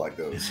something cool like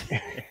those.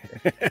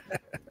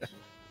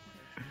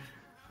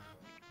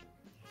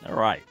 All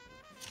right.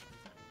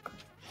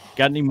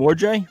 Got any more,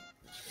 Jay?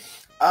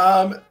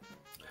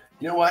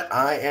 You know what?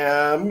 I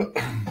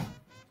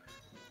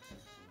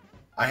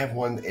have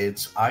one.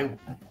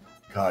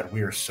 God,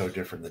 we are so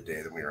different in the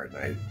day than we are at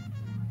night.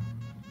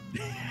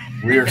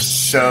 We are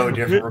so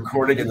different.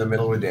 Recording in the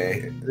middle of the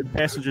day.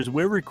 Passengers,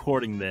 we're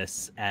recording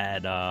this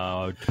at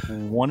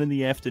 1 in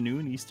the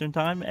afternoon Eastern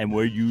time, and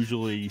we're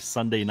usually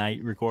Sunday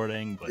night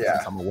recording. But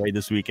since I'm away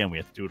this weekend, we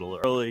have to do it a little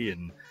early,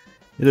 and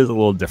it is a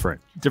little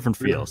different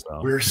feel.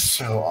 So we're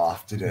so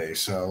off today.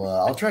 So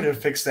I'll try to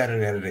fix that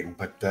in editing.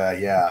 But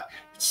yeah,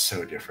 it's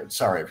so different.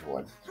 Sorry,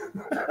 everyone.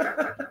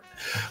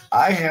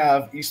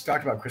 You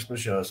talked about Christmas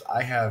shows.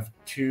 I have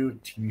 2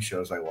 TV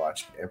shows I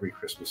watch every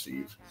Christmas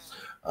Eve.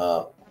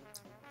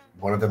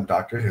 One of them,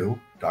 Doctor Who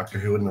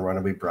and the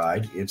Runaway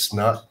Bride. It's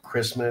not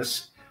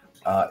Christmas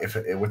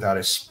without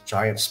a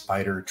giant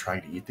spider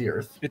trying to eat the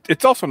earth.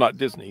 It's also not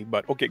Disney,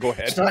 but okay, go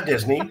ahead. It's not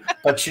Disney,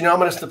 but I'm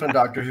going to slip in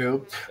Doctor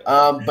Who.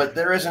 But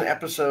there is an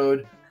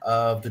episode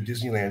of the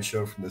Disneyland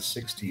show from the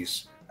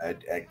 60s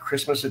at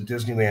Christmas at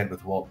Disneyland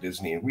with Walt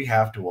Disney, and we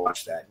have to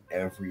watch that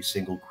every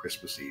single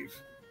Christmas Eve.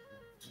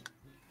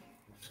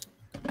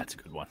 That's a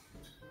good one.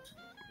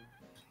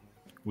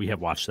 We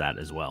have watched that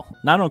as well.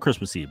 Not on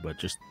Christmas Eve, but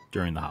just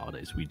during the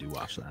holidays, we do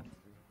watch that.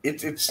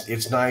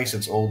 It's nice.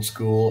 It's old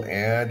school,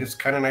 and it's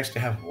kind of nice to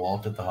have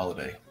Walt at the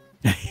holiday.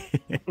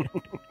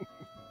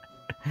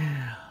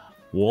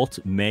 Walt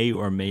may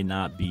or may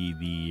not be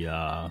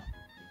the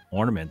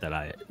ornament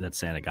that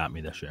Santa got me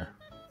this year.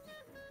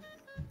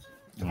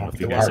 I don't know if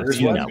you guys have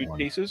seen that one.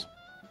 Cases?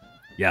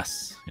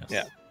 Yes.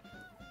 Yeah.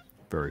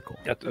 Very cool.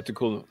 That's a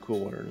cool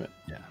ornament.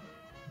 Yeah.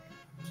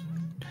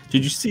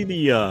 Did you see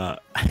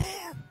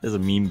there's a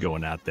meme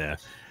going out there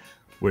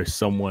where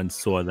someone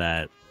saw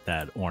that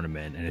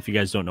ornament, and if you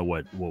guys don't know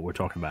what we're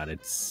talking about,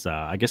 it's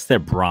I guess they're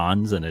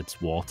bronze, and it's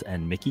Walt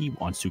and Mickey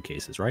on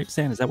suitcases, right?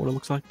 Stan, is that what it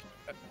looks like?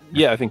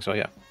 Yeah, I think so.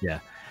 Yeah. Yeah.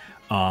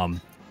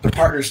 The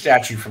partner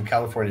statue from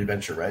California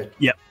Adventure, right?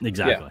 Yep,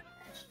 exactly.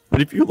 Yeah.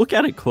 But if you look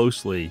at it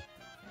closely,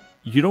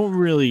 you don't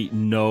really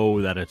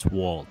know that it's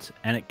Walt,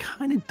 and it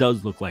kind of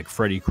does look like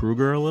Freddy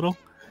Krueger a little.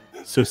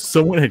 So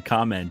someone had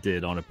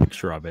commented on a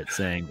picture of it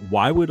saying,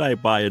 "Why would I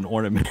buy an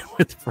ornament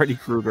with Freddy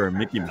Krueger and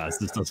Mickey Mouse?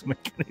 This doesn't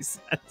make any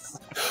sense."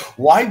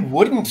 Why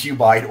wouldn't you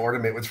buy an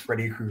ornament with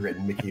Freddy Krueger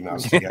and Mickey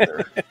Mouse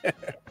together?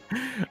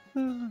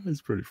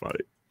 It's pretty funny.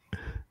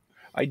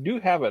 I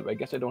do have it. I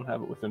guess I don't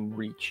have it within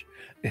reach.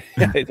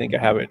 I think I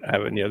have it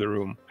in the other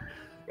room.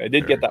 I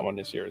did get that one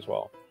this year as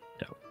well.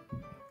 Yeah.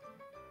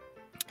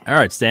 All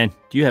right, Stan,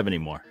 do you have any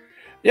more?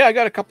 Yeah, I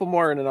got a couple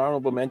more in an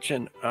honorable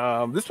mention.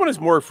 This one is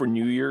more for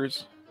New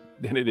Year's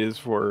than it is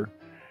for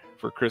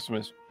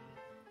Christmas.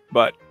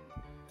 But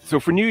so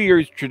for New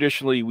Year's,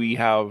 traditionally we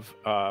have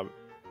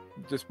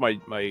just my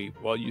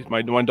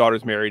one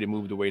daughter's married and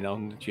moved away now,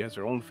 and she has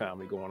her own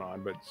family going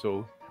on. But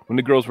so when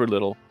the girls were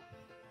little,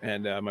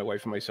 and my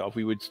wife and myself,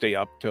 we would stay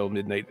up till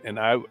midnight, and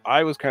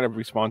I was kind of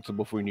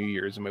responsible for New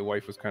Year's, and my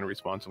wife was kind of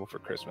responsible for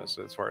Christmas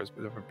as far as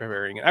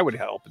preparing. And I would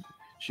help, and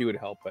she would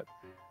help, but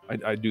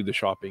I'd do the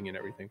shopping and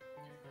everything.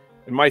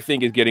 And my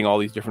thing is getting all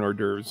these different hors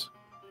d'oeuvres.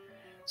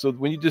 So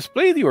when you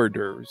display the hors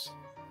d'oeuvres,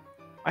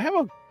 I have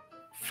a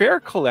fair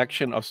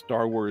collection of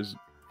Star Wars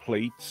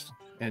plates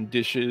and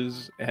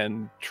dishes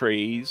and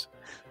trays.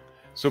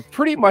 So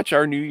pretty much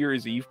our New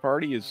Year's Eve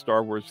party is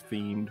Star Wars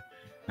themed,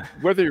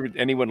 whether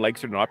anyone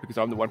likes it or not, because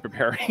I'm the one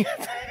preparing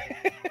it.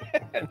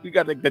 And we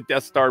got like the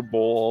Death Star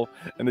bowl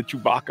and the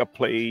Chewbacca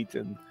plate,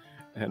 and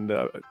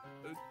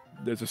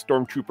there's a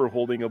stormtrooper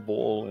holding a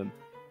bowl. And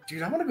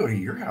dude, I want to go to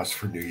your house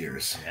for New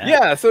Year's.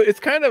 Yeah, so it's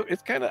kind of.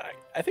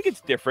 I think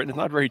it's different. It's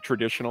not very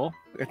traditional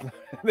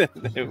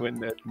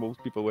that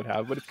most people would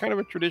have, but it's kind of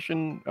a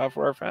tradition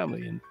for our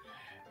family.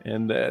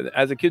 And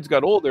as the kids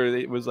got older,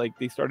 it was like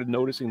they started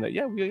noticing that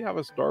we have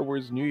a Star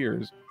Wars New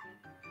Year's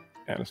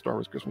and a Star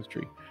Wars Christmas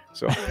tree.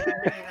 So,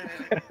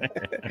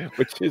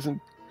 which isn't,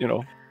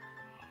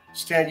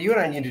 Stan, you and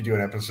I need to do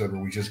an episode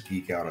where we just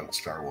geek out on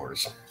Star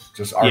Wars,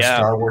 just our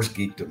Star Wars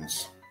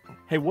geekdoms.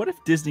 Hey, what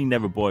if Disney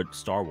never bought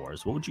Star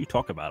Wars? What would you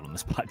talk about on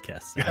this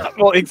podcast?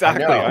 Well,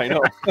 exactly. I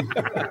know.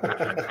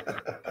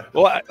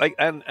 Well,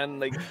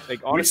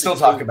 honestly, we still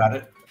talk about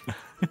it.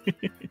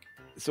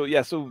 So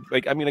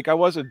I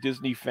was a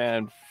Disney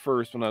fan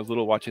first when I was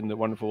little, watching The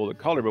Wonderful World of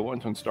Color. But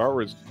once when Star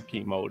Wars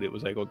came out, it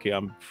was like, okay,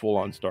 I'm full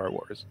on Star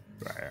Wars.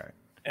 Right.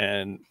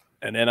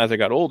 And then as I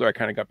got older, I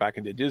kind of got back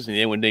into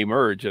Disney. And when they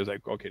merged, I was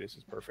like, okay, this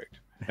is perfect.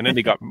 And then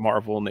they got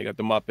Marvel, and they got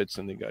the Muppets,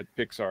 and they got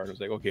Pixar. And I was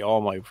like, okay,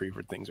 all my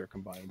favorite things are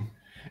combined.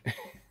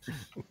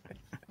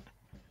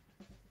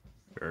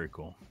 Very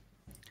cool.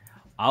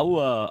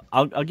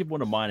 I'll give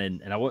one of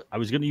mine, and I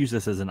was going to use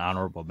this as an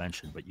honorable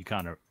mention, but you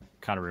kind of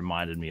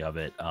reminded me of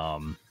it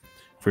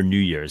for New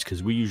Year's,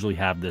 because we usually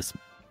have this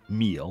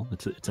meal.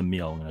 It's a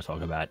meal I'm going to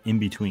talk about in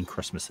between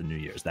Christmas and New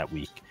Year's that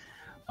week.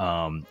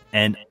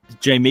 And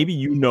Jay, maybe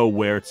you know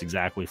where it's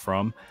exactly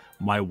from.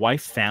 My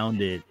wife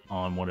found it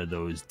on one of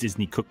those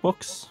Disney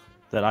cookbooks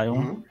that I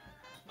own.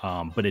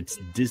 Mm-hmm. But it's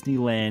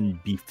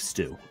Disneyland beef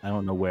stew. I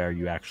don't know where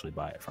you actually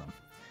buy it from.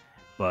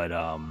 But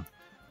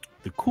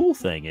the cool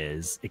thing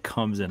is it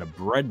comes in a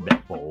bread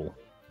bowl,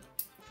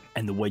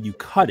 and the way you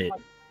cut it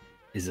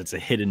is it's a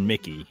hidden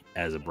Mickey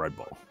as a bread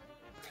bowl.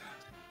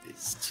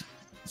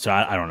 So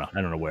I don't know.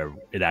 I don't know where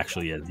it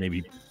actually is.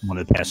 Maybe one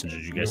of the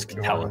passengers you guys can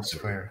New tell Orleans us.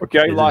 Square. Okay,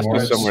 I Is it lost New you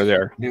Orleans- somewhere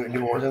there.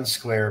 New Orleans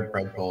Square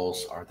bread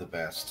bowls are the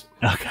best.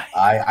 Okay.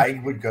 I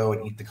would go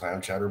and eat the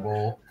clown chowder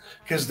bowl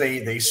because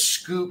they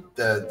scoop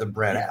the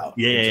bread out.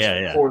 Yeah, and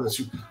just yeah. Pour the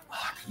soup.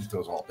 I could eat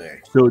those all day.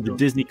 So the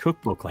Disney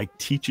cookbook like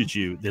teaches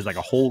you. There's like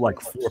a whole like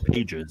 4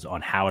 pages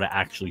on how to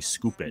actually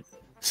scoop it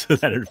so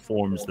that it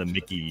forms the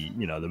Mickey.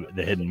 You know,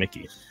 the hidden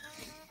Mickey.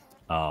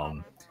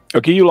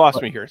 Okay, you lost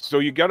me here. So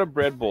you got a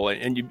bread bowl,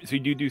 and you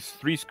do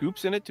 3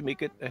 scoops in it to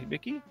make it a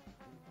Mickey.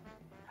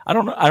 I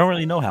don't know. I don't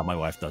really know how my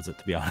wife does it,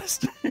 to be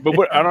honest. But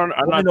what I'm All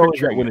I not know is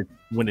that picturing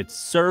when it's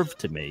served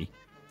to me,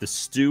 the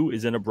stew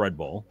is in a bread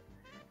bowl,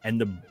 and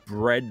the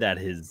bread that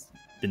has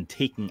been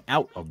taken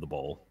out of the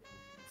bowl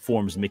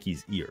forms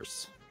Mickey's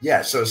ears.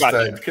 Yeah, so it's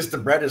Gotcha. because the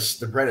bread is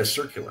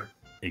circular.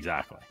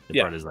 Exactly. The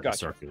Yeah, bread is like a gotcha.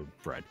 circular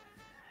bread,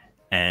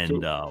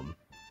 and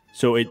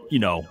so it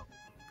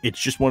it's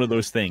just one of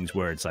those things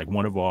where it's like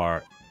one of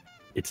our.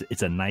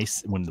 It's a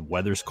nice when the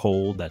weather's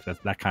cold that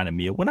kind of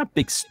meal. We're not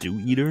big stew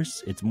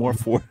eaters. It's more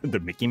for the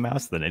Mickey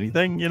Mouse than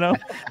anything, you know.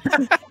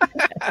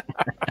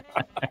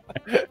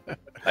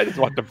 I just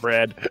want the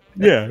bread.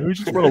 Yeah, we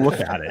just want to look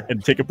at it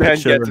and take a Ben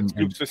picture. gets and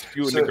scoops the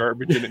stew in So- the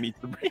garbage and then eats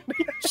the bread.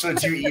 So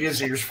do you eat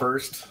his ears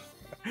first?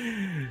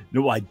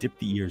 No, I dip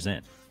the ears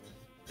in.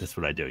 That's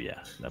what I do.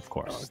 Yeah, of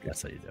course. Oh, okay.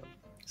 That's how you do it.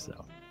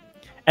 So,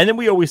 and then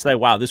we always say,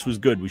 "Wow, this was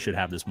good. We should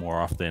have this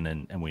more often,"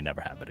 and we never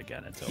have it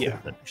again until Yeah.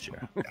 the next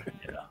year.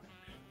 Yeah,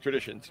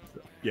 Traditions.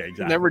 yeah,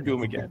 exactly. Never do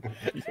them again.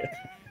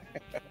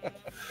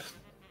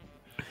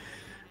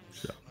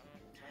 So,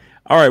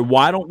 all right,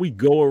 why don't we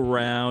go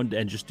around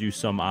and just do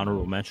some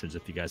honorable mentions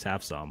if you guys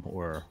have some,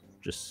 or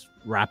just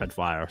rapid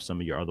fire some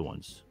of your other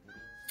ones.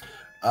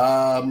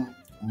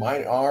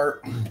 Mine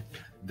are.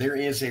 There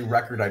is a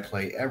record I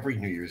play every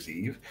New Year's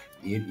Eve.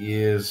 It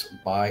is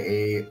by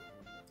a.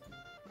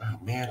 Oh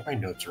man, my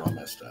notes are all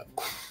messed up.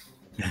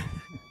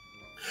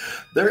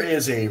 There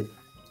is a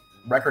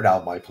record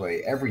album I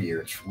play every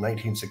year. It's from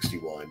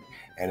 1961,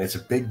 and it's a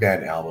big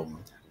band album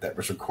that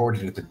was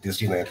recorded at the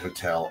Disneyland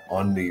Hotel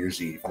on New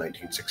Year's Eve,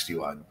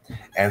 1961.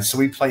 And so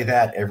we play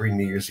that every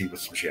New Year's Eve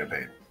with some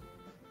champagne.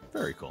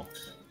 Very cool.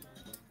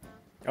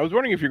 I was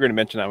wondering if you're going to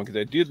mention that one because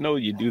I did know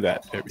you do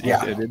that. Yeah.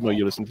 I did know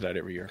you listen to that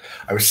every year.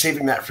 I was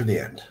saving that for the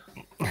end.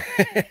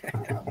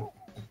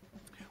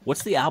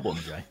 What's the album,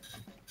 Jay?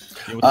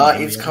 You know what the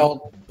name It's of the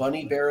called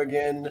Bunny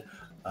Berrigan.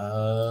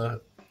 I'm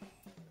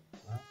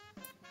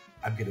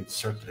going to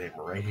insert the name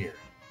right here.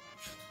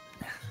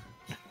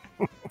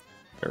 album?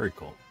 Very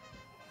cool.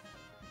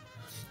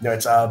 No,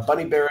 it's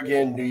Bunny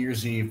Berrigan, New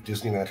Year's Eve,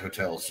 Disneyland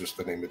Hotel is just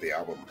the name of the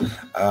album.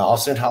 I'll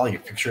send Holly a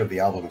picture of the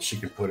album and she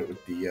can put it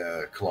with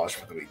the collage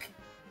for the week.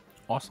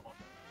 Awesome.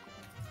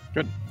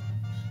 Good.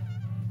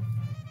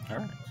 All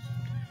right.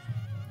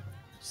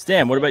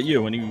 Stan, what about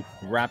you? Any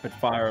rapid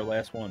fire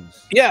last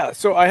ones? Yeah,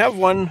 so I have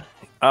one,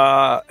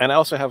 and I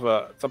also have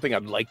something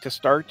I'd like to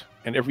start.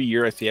 And every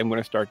year I say I'm going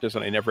to start this,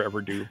 and I never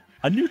ever do.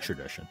 A new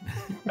tradition.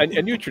 A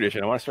new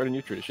tradition. I want to start a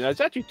new tradition.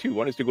 It's actually 2.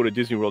 One is to go to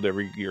Disney World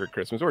every year at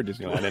Christmas or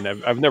Disneyland, and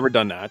I've never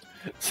done that.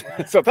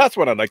 So that's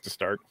what I'd like to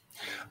start.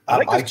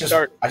 I'd like to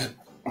start. I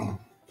Go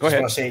just ahead.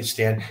 want to say,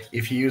 Stan,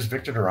 if you use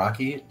Victor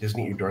Naraki,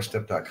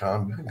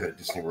 DisneyYourDoorstep.com, you can go to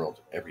Disney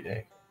World every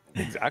day.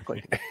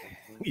 Exactly.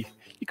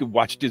 You could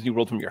watch Disney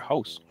World from your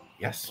house.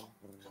 Yes.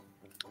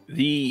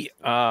 The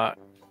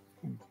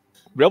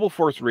Rebel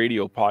Force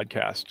Radio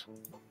podcast,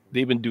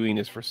 they've been doing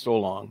this for so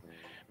long.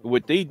 But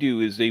what they do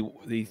is they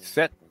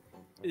set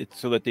it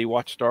so that they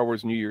watch Star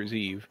Wars New Year's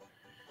Eve,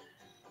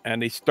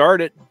 and they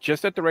start it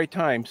just at the right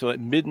time, so at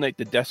midnight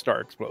the Death Star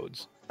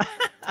explodes.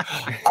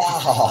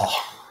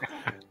 Oh,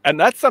 And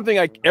that's something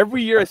like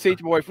every year I say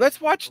to my wife, let's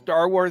watch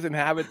Star Wars and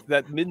have it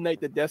that midnight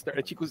the Death Star.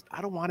 And she goes,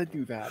 I don't want to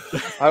do that.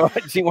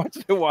 She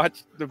wants to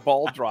watch the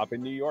ball drop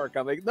in New York.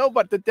 I'm like, no,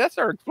 but the Death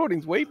Star exploding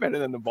is way better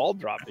than the ball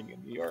dropping in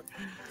New York.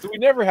 So we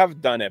never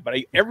have done it. But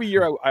every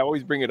year I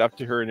always bring it up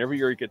to her, and every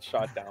year it gets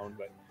shot down.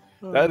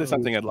 But that is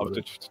something I'd love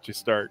to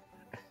start.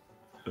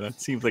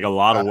 That seems like a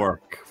lot of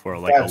work for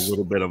like a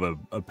little bit of a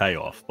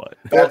payoff, but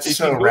that's if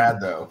so you go- rad,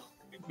 though.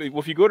 Well,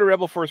 if you go to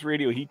Rebel Force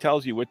Radio, he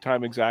tells you what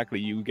time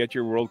exactly. You get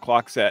your world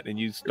clock set, and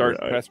you start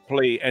Right. press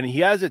play, and he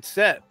has it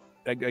set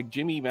like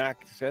Jimmy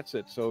Mack sets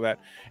it so that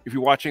if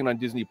you're watching on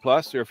Disney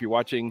Plus, or if you're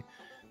watching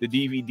the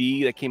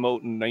DVD that came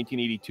out in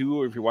 1982,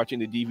 or if you're watching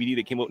the DVD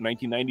that came out in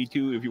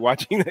 1992, if you're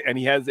watching, and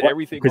he has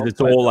everything because it's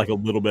set. all like a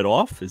little bit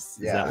off. Is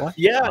Yeah. that why?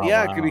 Yeah, Oh,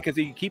 yeah, wow. because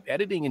they keep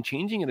editing and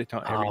changing it every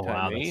time. Oh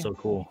wow, eh? that's so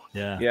cool.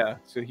 Yeah. Yeah,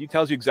 so he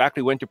tells you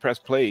exactly when to press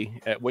play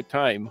at what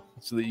time,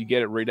 so that you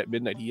get it right at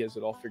midnight. He has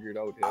it all figured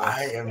out. Yeah.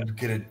 I am going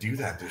to do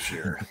that this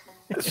year.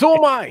 So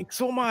am I.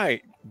 So am I.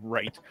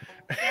 Right.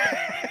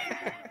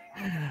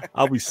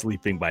 I'll be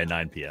sleeping by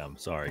 9 p.m.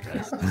 Sorry,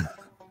 guys.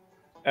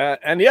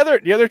 And the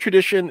other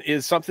tradition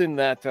is something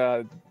that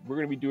we're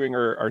going to be doing.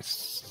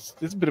 This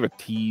is a bit of a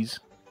tease.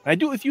 And I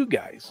do it with you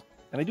guys,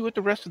 and I do it with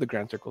the rest of the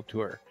Grand Circle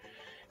Tour.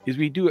 Is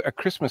we do a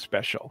Christmas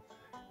special,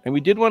 and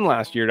we did one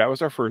last year. That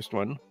was our first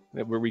one,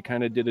 where we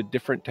kind of did a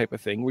different type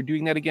of thing. We're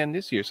doing that again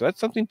this year. So that's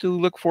something to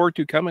look forward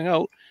to coming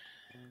out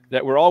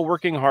that we're all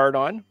working hard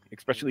on,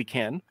 especially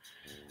Ken,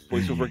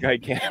 voiceover guy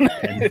Ken.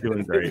 Ken's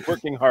doing great.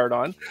 Working hard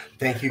on.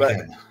 Thank you,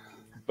 Ken.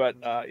 But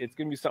it's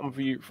going to be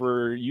something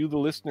for you, the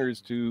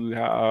listeners,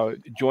 to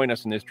join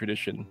us in this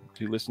tradition,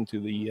 to listen to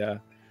the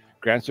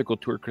Grand Circle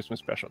Tour Christmas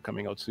special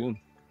coming out soon.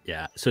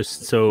 Yeah.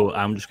 So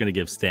I'm just going to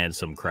give Stan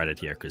some credit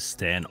here, because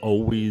Stan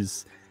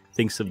always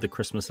thinks of the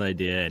Christmas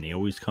idea and he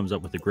always comes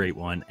up with a great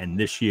one. And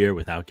this year,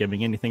 without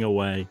giving anything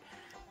away,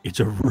 it's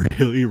a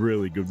really,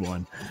 really good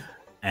one.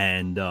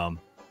 And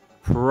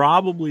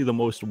probably the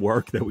most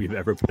work that we've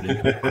ever put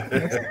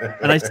into.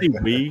 And I say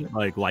we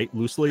light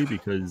loosely,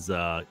 because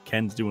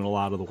Ken's doing a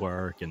lot of the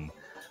work. And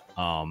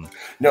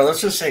no,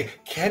 let's just say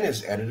Ken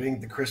is editing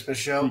the Christmas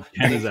show.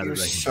 Thank you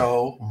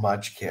so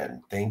much,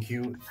 Ken. Thank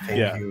you.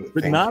 Thank you.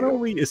 But not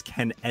only is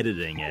Ken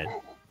editing it,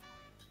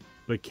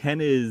 but Ken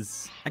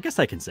is, I guess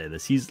I can say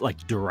this, he's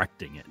like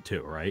directing it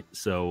too, right?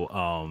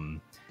 So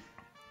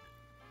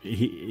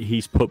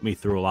he's put me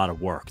through a lot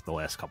of work the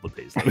last couple of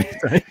days. Let me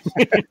say.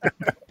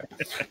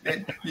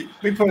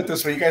 Let me put it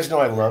this way. You guys know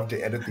I love to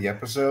edit the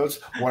episodes.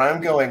 When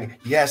I'm going,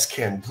 yes,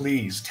 Ken,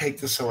 please take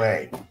this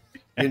away,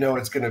 you know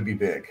it's going to be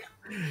big.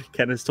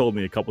 Ken has told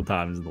me a couple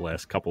times in the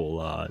last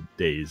couple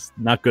days,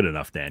 not good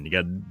enough, Dan. You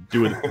got to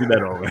do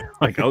that over.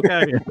 Like,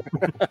 okay.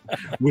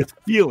 With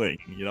feeling,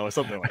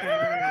 something like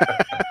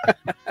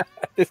that.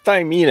 This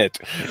time, mean it.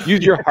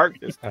 Use your heart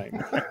this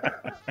time.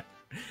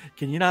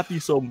 Can you not be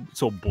so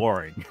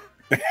boring?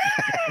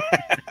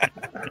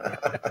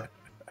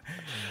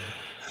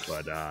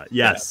 But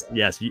yes,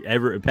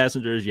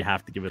 passengers, you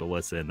have to give it a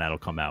listen. That'll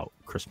come out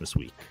Christmas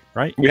week,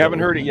 right? We haven't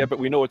heard it yet, but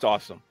we know it's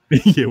awesome.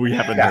 Yeah, we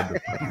haven't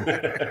heard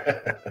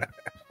it.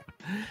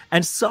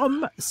 And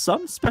some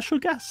special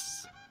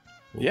guests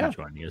will be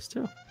joining us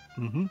too.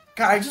 Mm-hmm.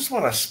 God, I just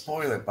want to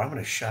spoil it, but I'm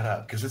going to shut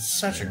up because it's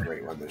such a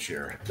great one this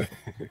year.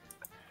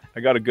 I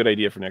got a good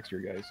idea for next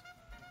year, guys.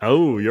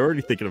 Oh, you're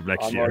already thinking of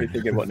next year. I'm already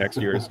thinking about next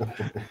year's.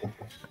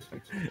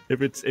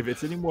 If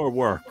it's any more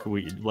work,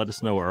 let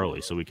us know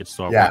early so we can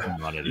start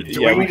working on it.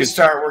 Do we can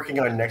start working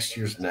on next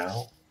year's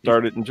now?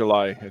 Start it in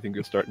July. I think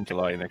we'll start in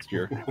July next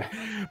year.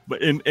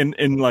 But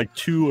in like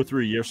 2 or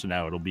 3 years from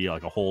now, it'll be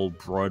like a whole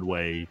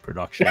Broadway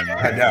production.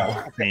 I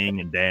know.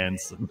 Sing and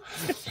dance. On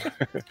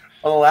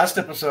the last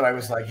episode, I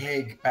was like,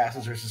 hey,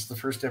 passengers, this is the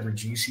first ever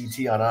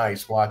GCT on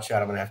ice. Watch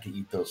out. I'm going to have to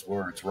eat those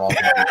words. We're all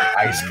going to be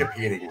ice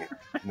competing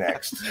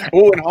next.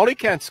 Oh, and Holly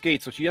can't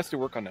skate, so she has to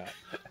work on that.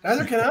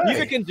 Neither can I.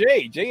 Neither can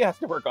Jay. Jay has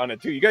to work on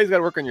it, too. You guys got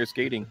to work on your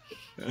skating.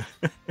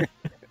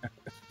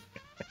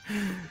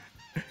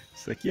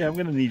 It's like, I'm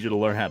going to need you to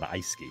learn how to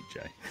ice skate,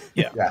 Jay.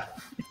 Yeah.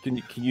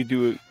 Can you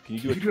do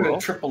a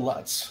triple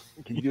Lutz?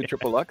 Can you do a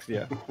triple Lux?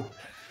 Yeah.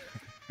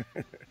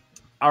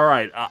 All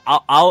right,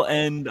 I'll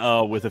end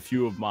with a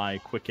few of my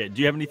quick hit. Do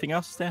you have anything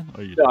else, Stan?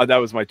 No, that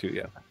was my 2.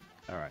 Yeah.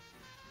 All right.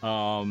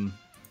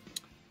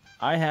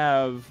 I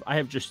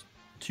have just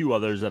 2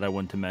 others that I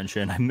want to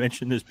mention. I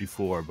mentioned this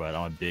before, but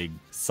I'm a big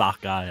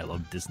sock guy. I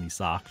love Disney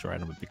socks,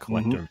 right? I'm a big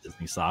collector of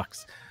Disney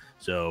socks.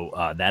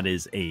 So that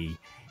is a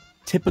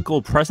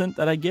typical present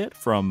that I get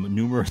from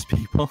numerous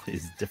people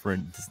is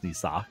different Disney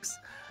socks.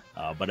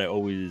 But I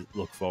always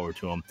look forward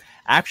to them.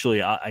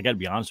 Actually, I got to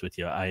be honest with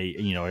you.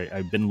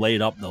 I've been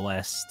laid up the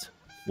last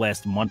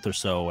month or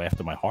so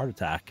after my heart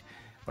attack,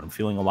 but I'm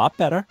feeling a lot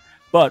better.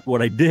 But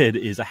what I did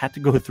is I had to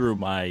go through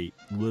my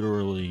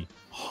literally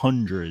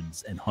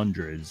hundreds and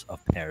hundreds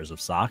of pairs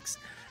of socks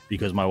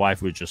because my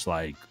wife was just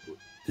like,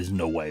 there's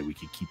no way we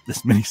could keep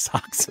this many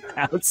socks in the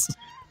house.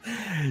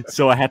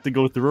 So I had to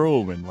go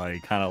through them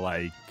and kind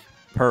of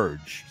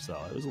purge. So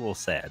it was a little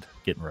sad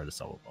getting rid of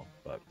some of them.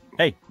 But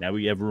hey, now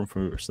we have room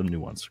for some new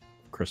ones for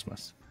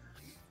Christmas.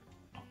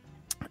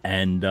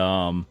 And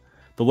the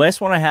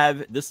last one I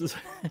have, this is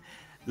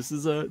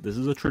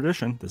a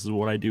tradition. This is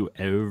what I do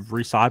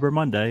every Cyber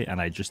Monday,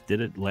 and I just did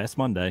it last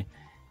Monday.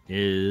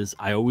 Is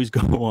I always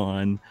go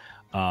on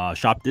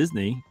Shop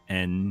Disney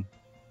and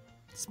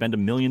spend $1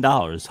 million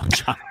on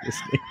Shop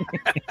Disney.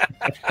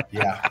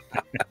 Yeah.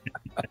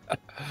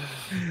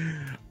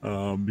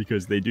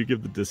 Because they do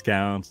give the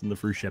discounts and the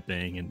free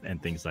shipping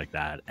and things like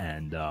that.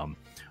 And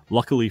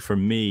luckily for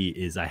me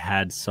is I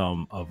had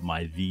some of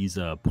my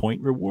Visa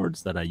point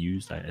rewards that I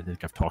used. I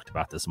think I've talked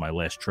about this in my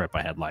last trip.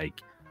 I had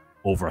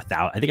over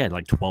 1,000. I think I had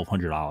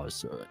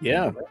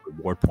 $1,200.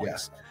 Reward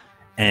points. Yeah.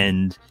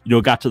 And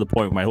it got to the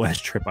point with my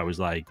last trip. I was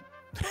I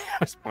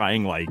was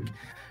buying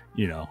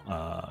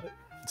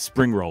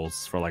spring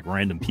rolls for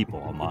random people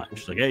online.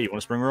 She's like, hey, you want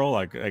a spring roll?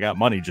 I got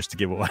money just to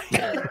give away.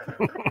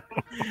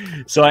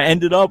 So I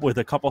ended up with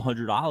a couple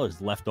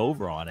 $100 left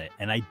over on it,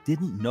 and I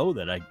didn't know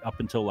that up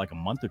until a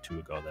month or 2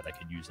 ago that I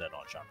could use that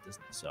on Shop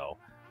Disney. So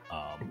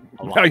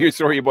now you're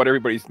sorry about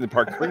everybody's in the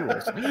park spring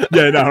rolls.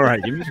 Yeah, no,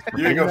 right. You're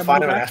gonna go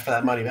find them and ask for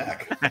that money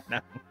back.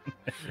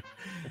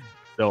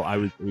 So I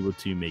was able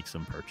to make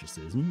some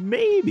purchases,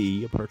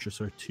 maybe a purchase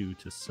or 2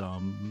 to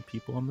some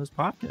people on this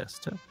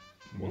podcast too.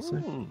 We'll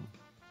see.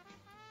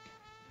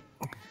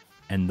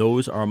 And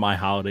those are my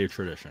holiday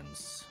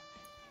traditions.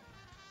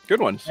 Good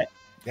ones.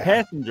 Yeah.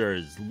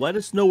 Passengers, let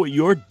us know what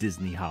your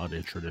Disney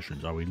holiday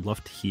traditions are. We'd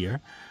love to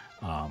hear.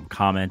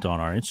 Comment on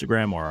our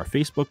Instagram or our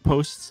Facebook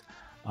posts,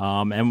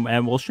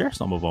 and we'll share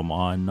some of them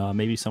on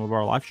maybe some of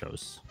our live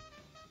shows.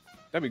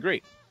 That'd be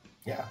great.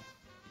 Yeah.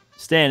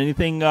 Stan,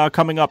 anything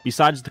coming up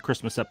besides the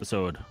Christmas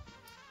episode?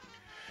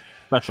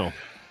 Special?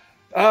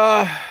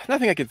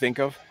 Nothing I can think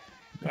of.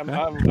 Okay.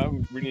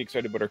 I'm really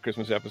excited about our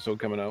Christmas episode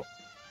coming out.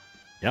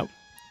 Yep,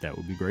 that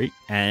would be great.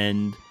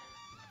 And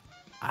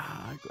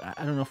I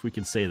don't know if we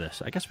can say this.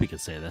 I guess we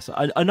could say this.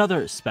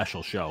 Another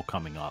special show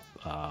coming up.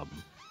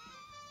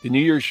 The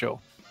New Year's show.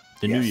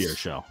 The New Year's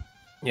show.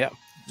 Yeah.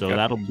 So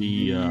that'll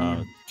be...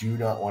 do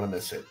not want to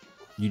miss it.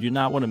 You do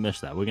not want to miss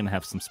that. We're going to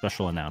have some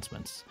special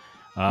announcements.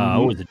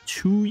 Was it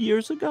 2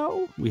 years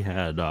ago? We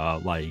had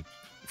like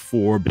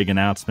 4 big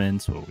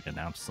announcements where we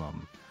announced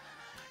some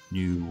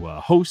new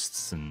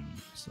hosts and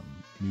some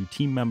new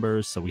team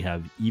members. So we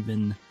have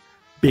even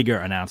bigger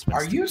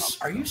announcements.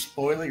 Are you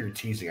spoiling or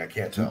teasing? I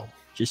can't tell.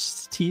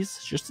 Just a tease.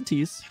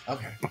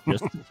 Okay.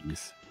 Just a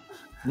tease.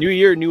 New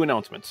year, new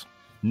announcements.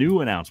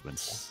 New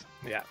announcements.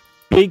 Yeah.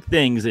 Big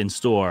things in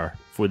store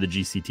for the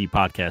GCT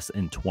podcast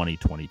in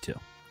 2022.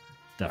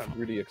 Definitely. I'm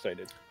really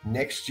excited.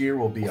 Next year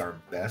will be our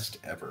best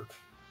ever.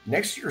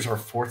 Next year is our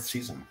 4th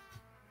season.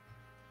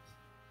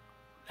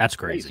 That's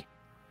crazy.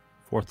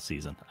 4th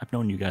season. I've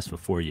known you guys for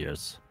 4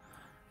 years,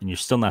 and you're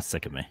still not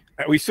sick of me.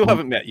 We still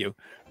haven't met you.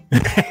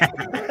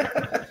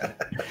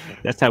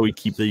 That's how we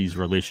keep these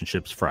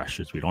relationships fresh,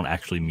 is we don't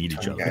actually meet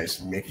each other.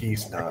 Guys,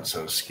 Mickey's not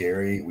so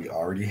scary. We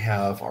already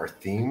have our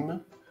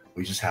theme.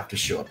 We just have to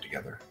show up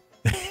together.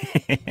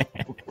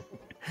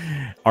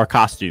 Our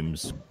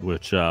costumes,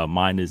 which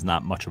mine is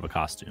not much of a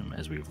costume,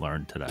 as we've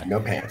learned today.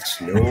 No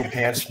pants. No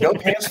pants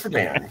for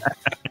Dan.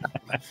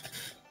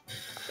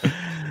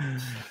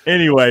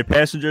 Anyway,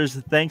 passengers,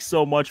 thanks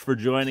so much for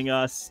joining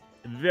us.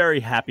 Very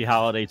happy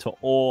holiday to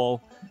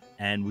all,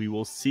 and we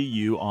will see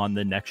you on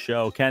the next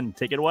show. Ken,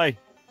 take it away.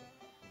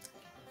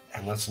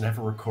 And let's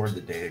never record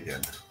the day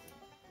again.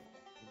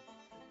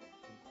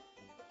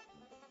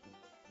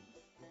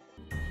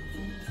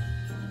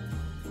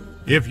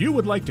 If you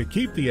would like to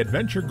keep the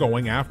adventure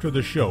going after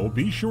the show,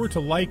 be sure to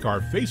like our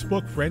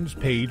Facebook friends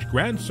page,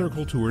 Grand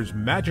Circle Tours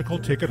Magical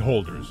Ticket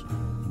Holders.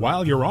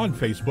 While you're on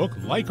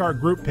Facebook, like our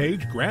group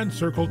page, Grand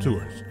Circle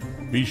Tours.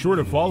 Be sure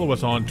to follow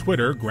us on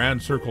Twitter,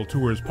 Grand Circle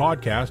Tours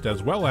Podcast,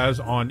 as well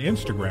as on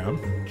Instagram,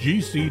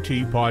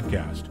 GCT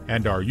Podcast,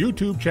 and our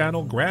YouTube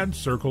channel, Grand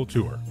Circle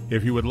Tour.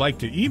 If you would like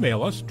to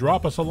email us,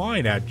 drop us a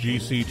line at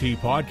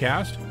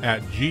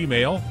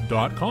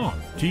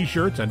gctpodcast@gmail.com.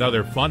 T-shirts and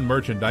other fun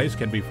merchandise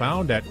can be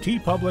found at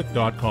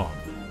tpublic.com.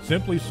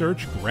 Simply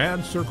search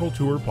Grand Circle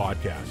Tour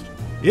Podcast.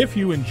 If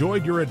you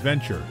enjoyed your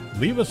adventure,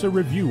 leave us a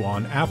review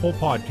on Apple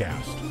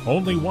Podcast.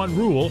 Only one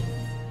rule,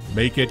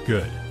 make it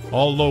good.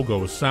 All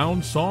logos,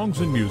 sounds, songs,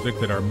 and music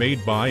that are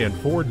made by and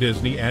for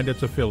Disney and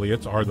its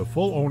affiliates are the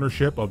full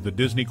ownership of the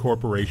Disney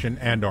Corporation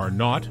and are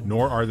not,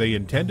 nor are they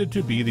intended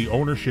to be, the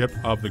ownership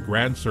of the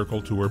Grand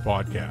Circle Tour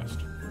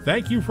Podcast.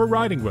 Thank you for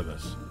riding with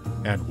us,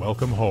 and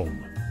welcome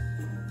home.